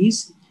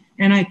 degrees.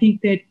 And I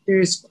think that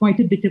there's quite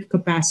a bit of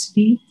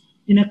capacity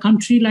in a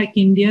country like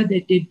India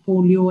that did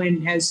polio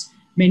and has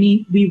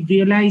many. We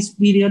realized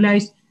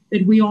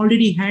that we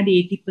already had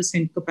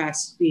 80%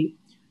 capacity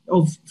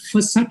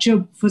for such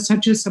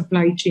a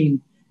supply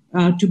chain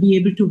to be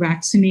able to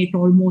vaccinate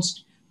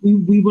almost.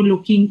 We were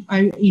looking.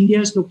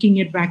 India's looking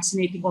at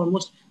vaccinating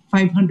almost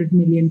 500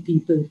 million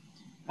people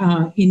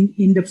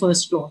in the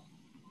first lot.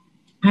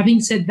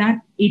 Having said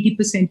that,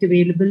 80%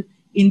 available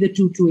in the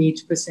 2 to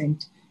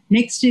 8%.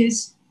 Next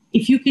is,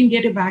 if you can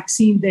get a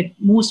vaccine, that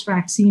most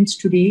vaccines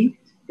today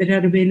that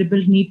are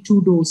available need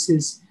 2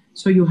 doses.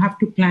 So you have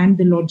to plan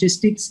the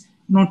logistics,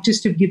 not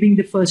just of giving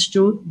the first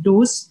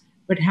dose,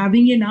 but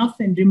having enough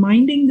and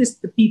reminding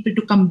the people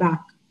to come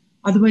back.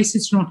 Otherwise,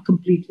 it's not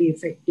completely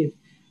effective.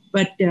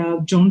 But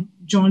Johnson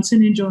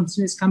 &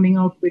 Johnson is coming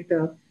out with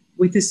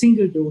a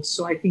single dose.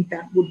 So I think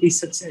that would be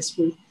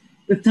successful.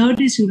 The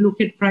third is you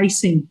look at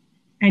pricing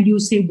and you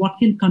say, what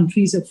can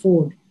countries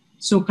afford?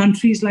 So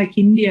countries like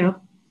India,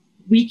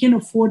 we can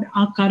afford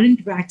our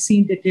current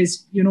vaccine that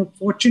is,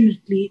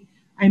 fortunately,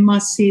 I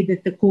must say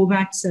that the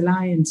COVAX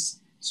Alliance,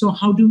 so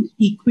how do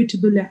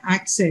equitable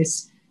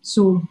access,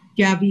 so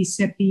Gavi,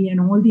 CEPI, and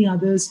all the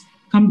others,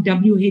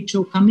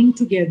 WHO coming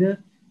together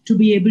to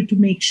be able to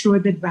make sure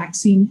that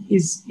vaccine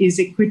is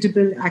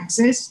equitable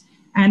access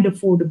and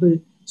affordable.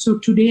 So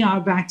today our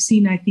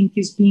vaccine, I think,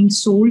 is being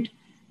sold.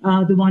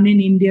 The one in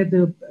India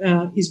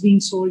is being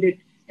sold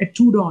at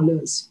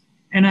 $2.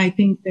 And I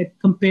think that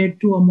compared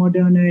to a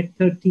Moderna at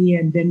 30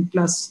 and then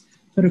plus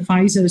for a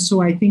Pfizer.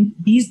 So I think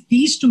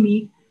these to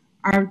me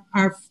are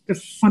the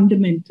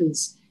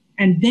fundamentals.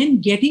 And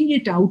then getting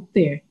it out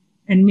there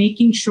and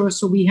making sure,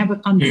 so we have a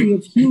country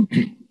of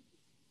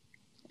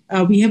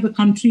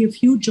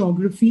huge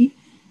geography.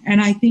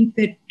 And I think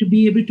that to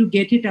be able to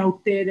get it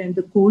out there and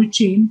the cold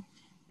chain,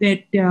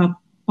 that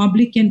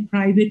public and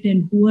private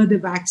and who are the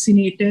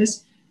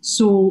vaccinators.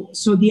 So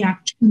the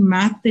actual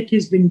math that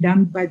has been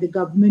done by the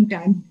government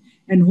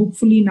and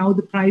hopefully now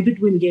the private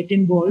will get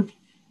involved.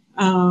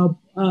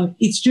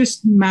 It's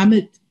just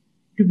mammoth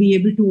to be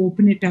able to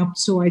open it up.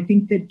 So I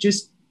think that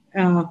just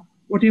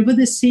whatever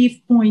the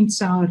safe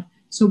points are,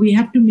 so we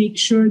have to make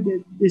sure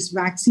that this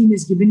vaccine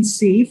is given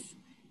safe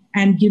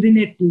and given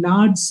at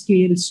large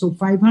scale. So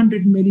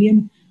 500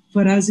 million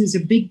for us is a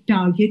big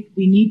target.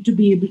 We need to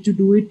be able to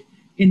do it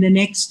in the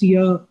next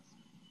year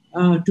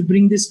to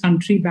bring this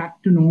country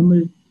back to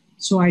normal.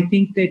 So I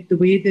think that the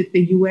way that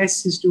the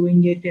US is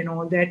doing it and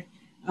all that,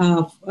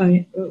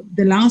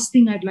 the last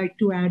thing I'd like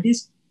to add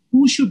is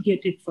who should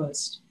get it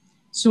first.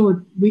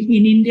 So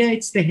in India,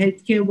 it's the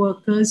healthcare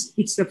workers,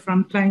 it's the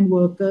frontline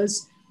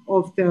workers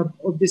of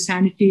the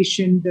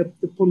sanitation,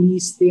 the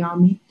police, the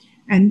army.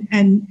 and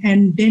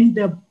then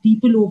the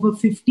people over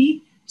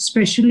 50,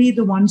 especially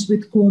the ones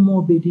with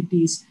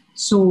comorbidities.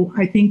 So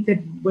I think that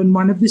when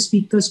one of the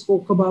speakers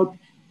spoke about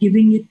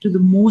giving it to the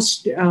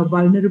most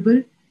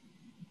vulnerable,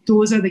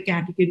 those are the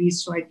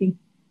categories. So I think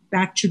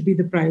that should be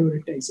the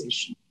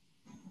prioritization.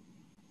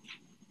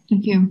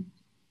 Thank you.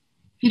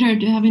 Peter,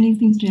 do you have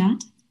anything to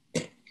add?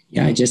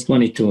 Yeah, I just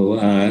wanted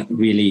to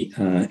really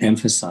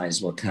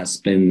emphasize what has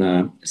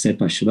been said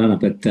by Shobana,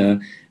 but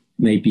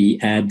maybe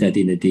add that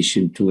in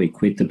addition to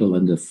equitable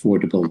and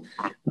affordable,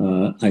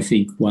 I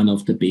think one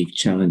of the big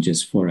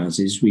challenges for us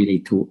is really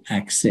to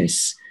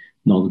access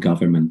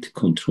non-government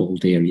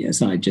controlled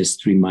areas. I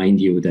just remind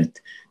you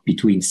that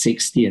between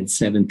 60 and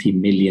 70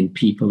 million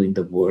people in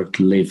the world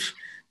live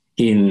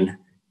in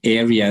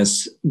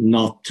areas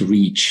not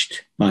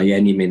reached by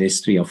any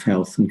Ministry of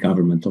Health and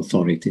government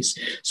authorities.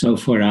 So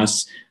for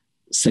us,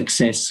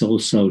 success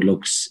also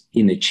looks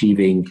in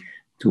achieving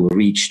to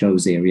reach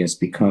those areas,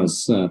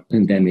 because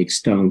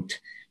pandemics don't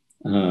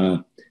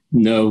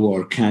know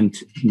or can't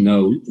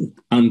know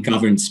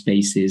ungoverned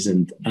spaces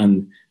and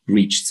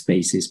unreached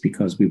spaces,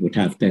 because we would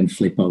have then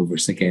flip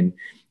overs again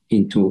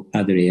into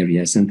other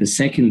areas. And the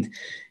second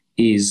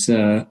is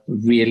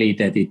really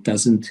that it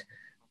doesn't,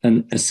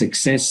 a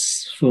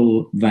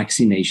successful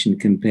vaccination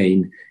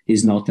campaign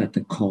is not at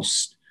the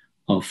cost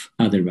of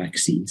other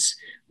vaccines.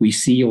 We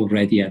see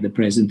already at the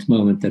present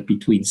moment that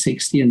between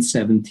 60 and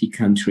 70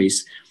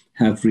 countries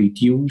have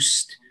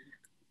reduced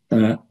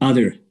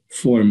other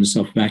forms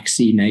of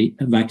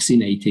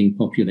vaccinating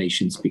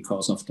populations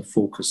because of the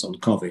focus on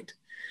COVID,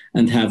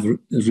 and have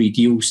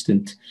reduced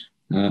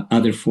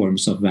other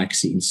forms of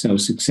vaccines. So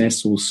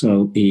success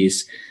also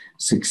is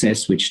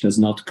success which does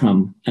not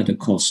come at the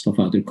cost of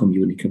other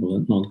communicable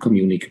and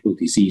non-communicable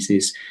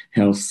diseases,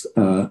 health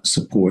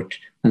support,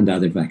 and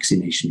other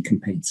vaccination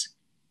campaigns.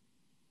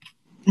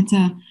 It's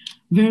a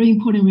very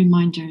important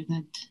reminder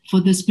that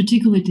for this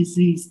particular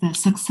disease, that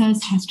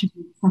success has to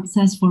be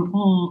success for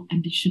all,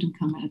 and it shouldn't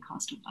come at the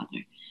cost of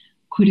other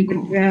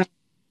critical.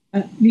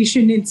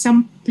 Nishan, in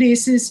some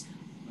places,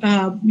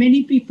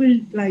 many people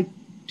like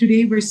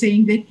today were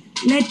saying that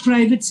let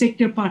private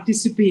sector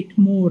participate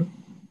more.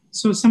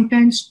 So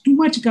sometimes too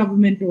much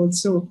government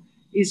also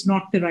is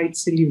not the right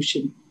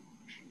solution.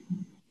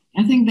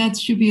 I think that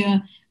should be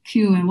a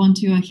cue. I want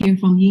to hear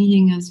from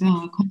Yingying as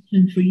well. A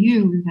question for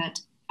you, that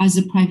as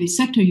a private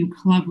sector, you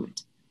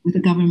collaborate with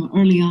the government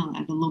early on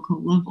at the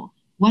local level.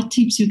 What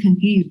tips you can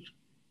give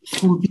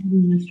for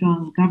building a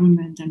strong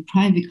government and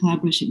private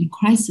collaboration in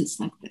crisis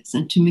like this,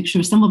 and to make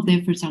sure some of the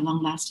efforts are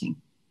long-lasting?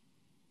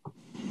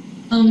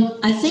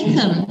 I think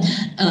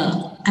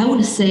I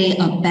would say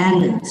a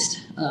balanced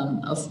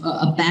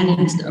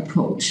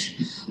approach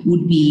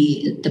would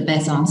be the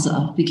best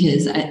answer,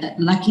 because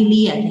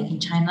luckily I think in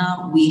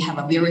China we have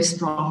a very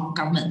strong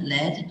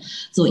government-led.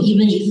 So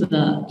even if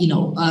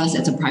us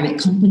as a private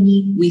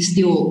company, we're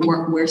still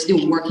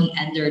working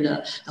under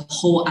the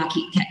whole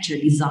architecture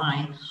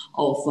design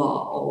of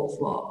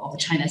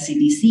China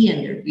CDC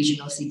and the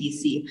regional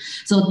CDC.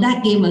 So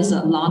that gave us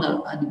a lot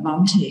of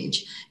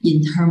advantage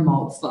in terms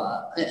of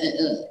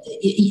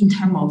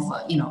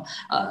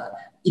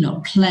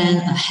plan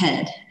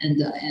ahead and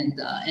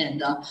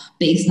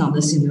based on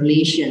the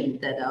simulation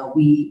that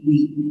we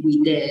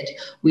did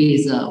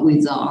with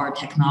our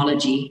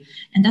technology.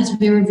 And that's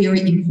very,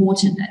 very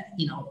important that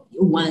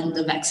when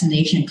the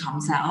vaccination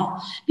comes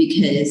out,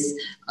 because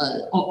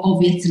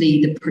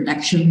obviously the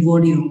production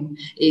volume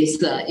is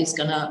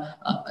gonna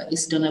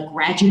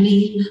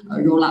gradually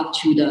roll up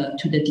to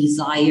the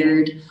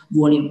desired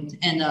volume,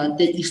 and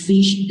the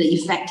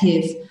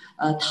effective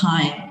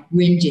time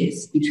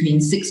ranges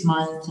between 6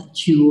 months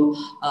to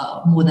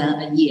more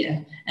than a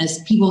year, as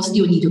people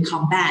still need to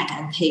come back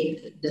and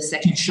take the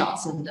second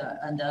shots and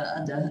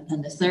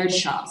the third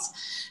shots.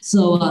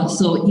 So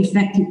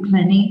effective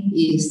planning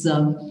is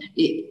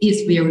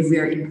very,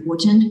 very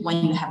important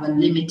when you have a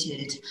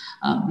limited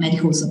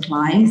medical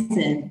supplies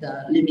and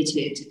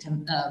limited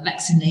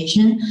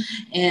vaccination,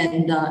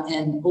 and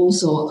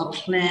also a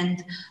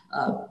planned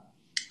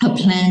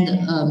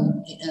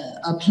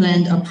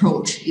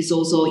approach is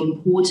also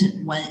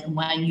important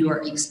when you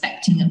are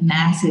expecting a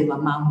massive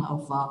amount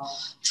of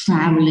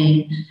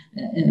traveling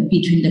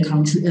between the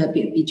country,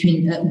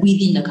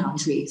 within the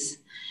countries.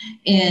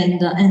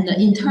 And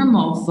in terms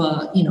of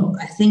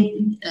I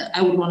think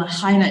I would want to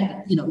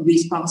highlight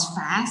response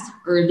fast,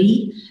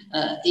 early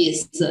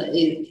is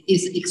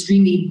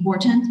extremely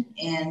important,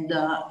 and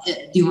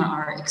during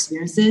our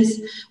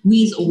experiences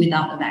with or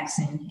without the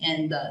vaccine,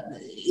 and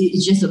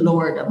it just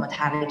lowered the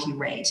mortality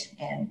rate,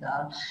 and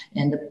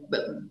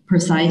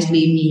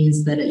precisely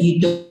means that you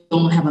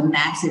don't have a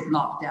massive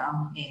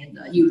lockdown, and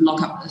you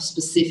lock up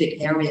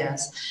specific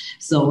areas,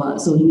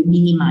 so you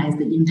minimize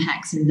the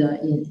impacts in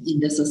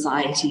the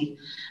society.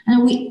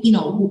 And we,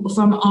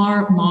 from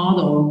our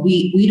model,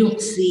 we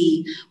don't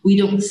see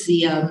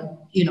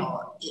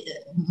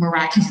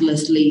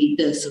miraculously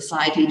the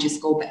society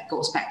just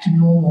goes back to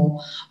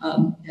normal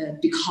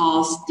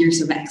because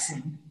there's a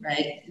vaccine,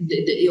 right?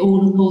 It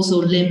also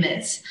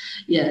limits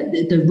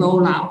the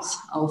rollouts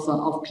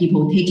of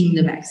people taking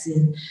the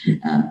vaccine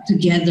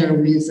together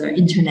with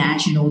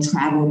international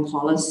travel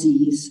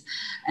policies,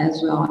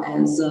 as well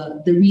as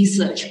the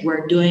research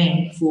we're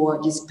doing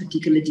for this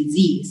particular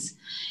disease.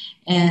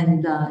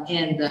 And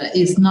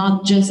it's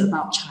not just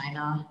about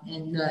China,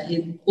 and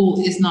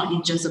it's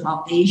not just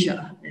about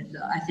Asia. And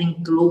I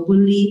think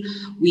globally,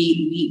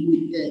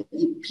 we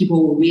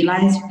people will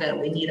realize that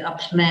we need a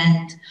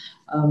planned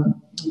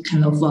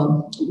kind of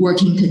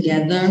working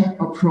together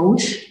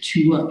approach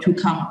to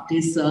come up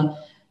this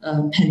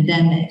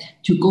pandemic,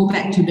 to go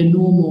back to the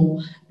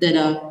normal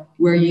that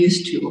we're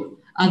used to.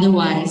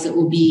 Otherwise, it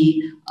will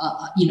be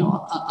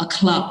a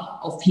club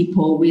of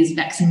people with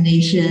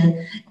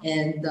vaccination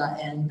and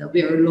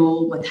very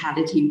low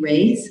mortality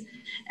rates,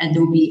 and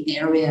there will be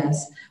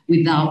areas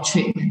without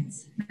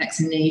treatments,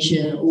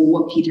 vaccination, or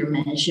what Peter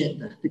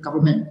mentioned, the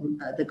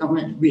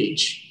government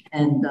reach,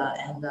 and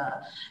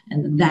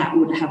that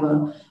would have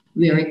a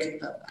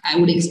very, I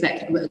would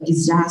expect, a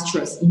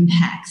disastrous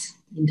impact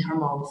in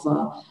terms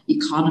of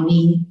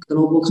economy,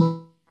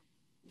 global.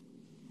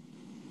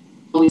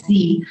 We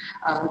see,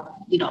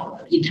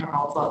 in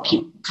terms of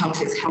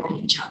countries helping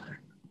each other.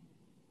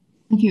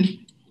 Thank you.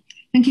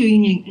 Thank you,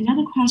 Yingying.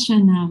 Another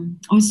question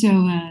also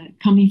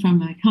coming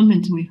from a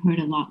comment we heard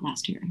a lot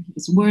last year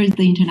is, where is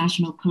the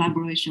international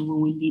collaboration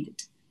when we need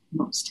it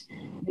most?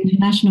 The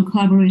international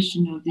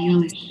collaboration of the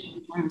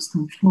early virus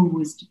control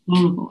was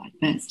deplorable at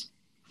best.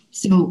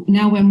 So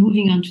now we're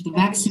moving on to the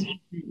vaccine.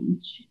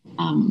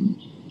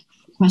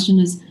 The question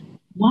is,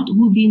 what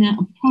would be an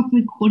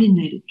appropriate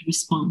coordinated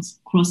response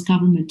across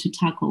government to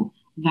tackle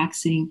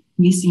vaccine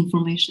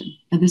misinformation?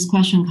 And this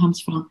question comes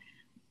from,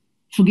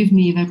 forgive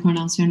me if I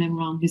pronounce your name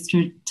wrong,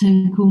 Mr.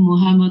 Tengku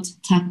Muhammad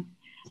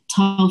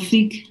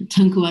Taufik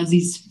Tengku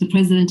Aziz, the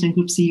President and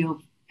Group CEO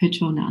of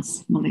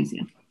Petronas,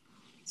 Malaysia.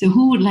 So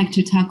who would like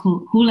to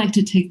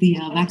take the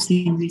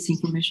vaccine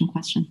misinformation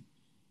question?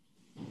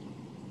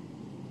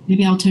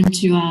 Maybe I'll turn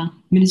to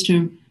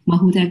Minister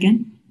Mahuta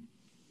again.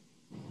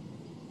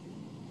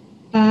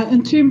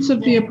 In terms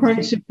of the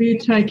approach that we're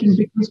taking,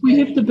 because we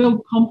have to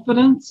build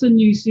confidence in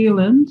New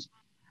Zealand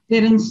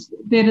that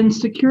in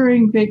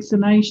securing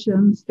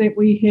vaccinations, that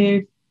we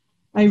have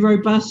a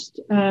robust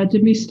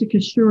domestic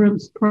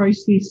assurance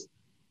process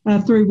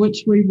through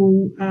which we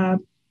will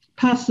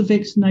pass the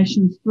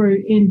vaccinations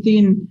through and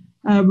then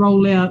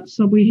roll out.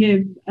 So we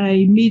have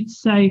a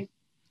MedSafe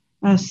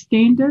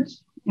standard,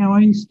 our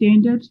own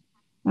standard,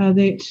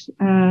 that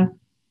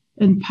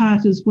in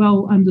part is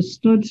well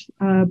understood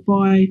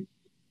by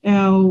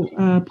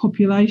our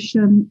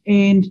population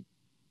and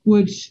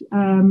would,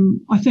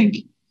 I think,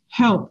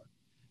 help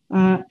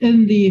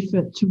in the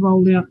effort to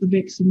roll out the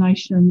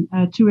vaccination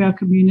to our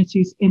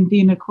communities and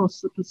then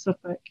across the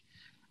Pacific.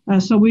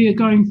 So we are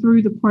going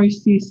through the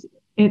process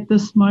at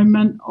this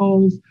moment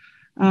of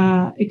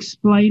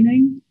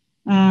explaining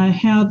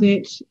how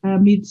that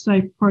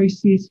MedSafe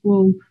process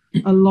will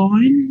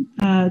align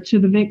to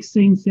the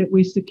vaccines that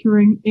we're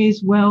securing,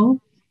 as well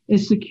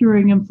as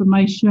securing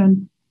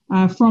information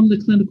from the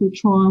clinical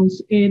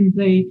trials and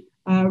the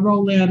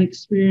rollout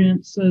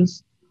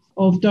experiences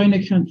of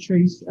donor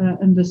countries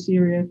in this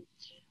area.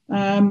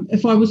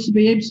 If I was to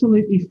be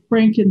absolutely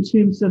frank in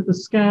terms of the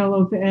scale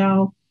of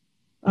our,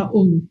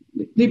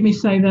 let me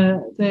say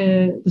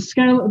the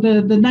scale,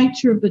 the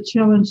nature of the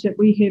challenge that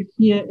we have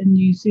here in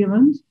New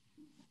Zealand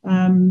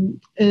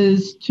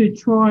is to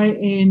try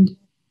and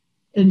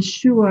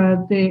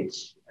ensure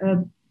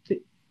that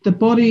the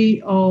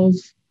body of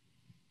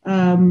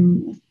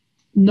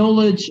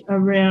knowledge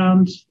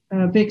around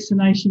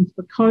vaccinations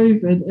for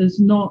COVID is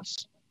not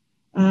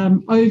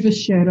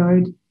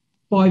overshadowed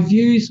by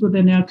views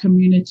within our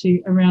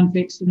community around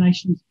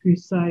vaccinations per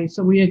se.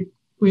 So we're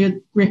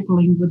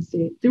grappling with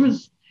that.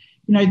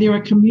 There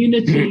are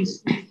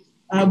communities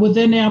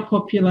within our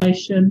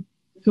population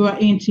who are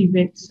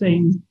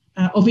anti-vaccine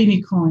of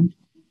any kind.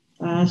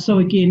 So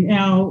again,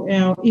 our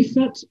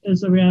effort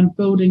is around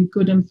building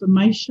good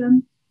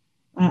information,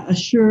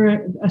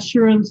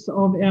 assurance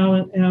of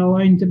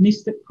our own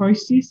domestic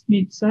process,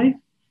 MedSafe,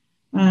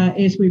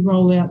 as we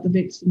roll out the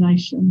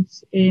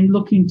vaccinations and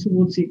looking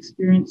towards the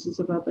experiences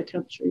of other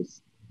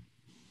countries.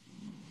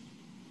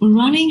 We're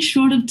running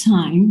short of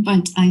time,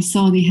 but I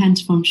saw the hand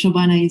from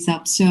Shobana is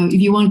up. So if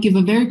you want to give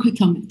a very quick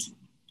comment.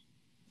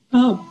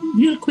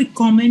 Real quick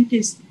comment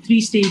is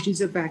 3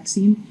 stages of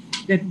vaccine,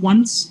 that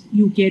once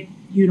you get,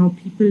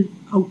 people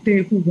out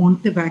there who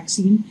want the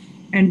vaccine,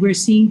 and we're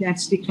seeing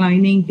that's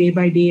declining day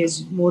by day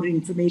as more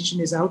information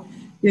is out.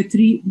 There are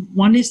 3.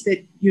 One is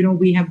that,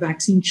 we have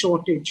vaccine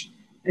shortage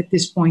at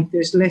this point.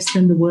 There's less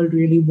than the world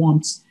really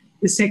wants.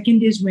 The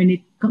second is when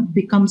it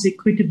becomes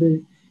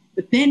equitable.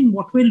 But then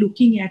what we're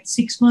looking at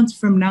 6 months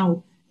from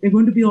now, there are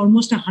going to be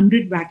almost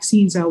 100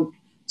 vaccines out.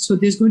 So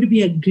there's going to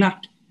be a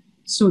glut.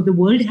 So the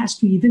world has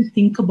to even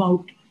think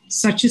about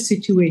such a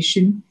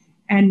situation,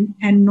 and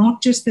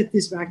not just that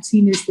this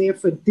vaccine is there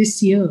for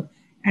this year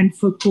And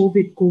for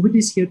COVID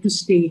is here to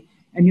stay.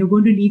 And you're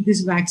going to need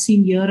this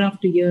vaccine year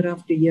after year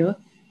after year.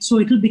 So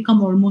it'll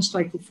become almost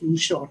like a flu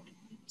shot.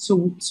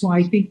 So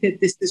I think that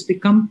this is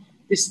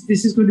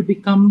going to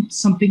become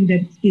something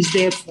that is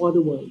there for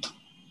the world.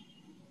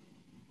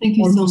 Thank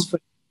you so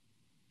much.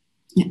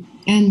 Yeah.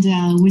 And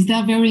with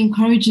that very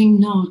encouraging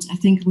note, I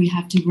think we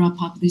have to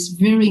wrap up this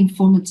very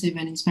informative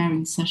and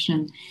inspiring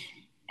session.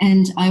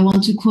 And I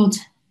want to quote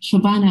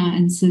Shobana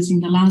and says,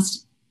 in the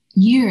last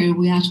year,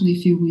 we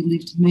actually feel we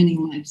lived many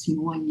lives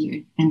in 1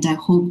 year. And I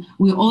hope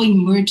we all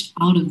emerge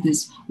out of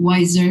this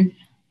wiser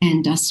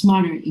and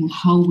smarter in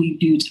how we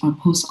build our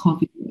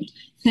post-COVID world.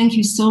 Thank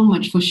you so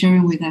much for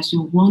sharing with us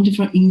your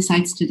wonderful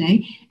insights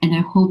today. And I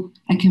hope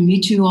I can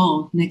meet you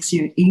all next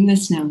year in the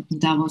snow in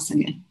Davos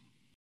again.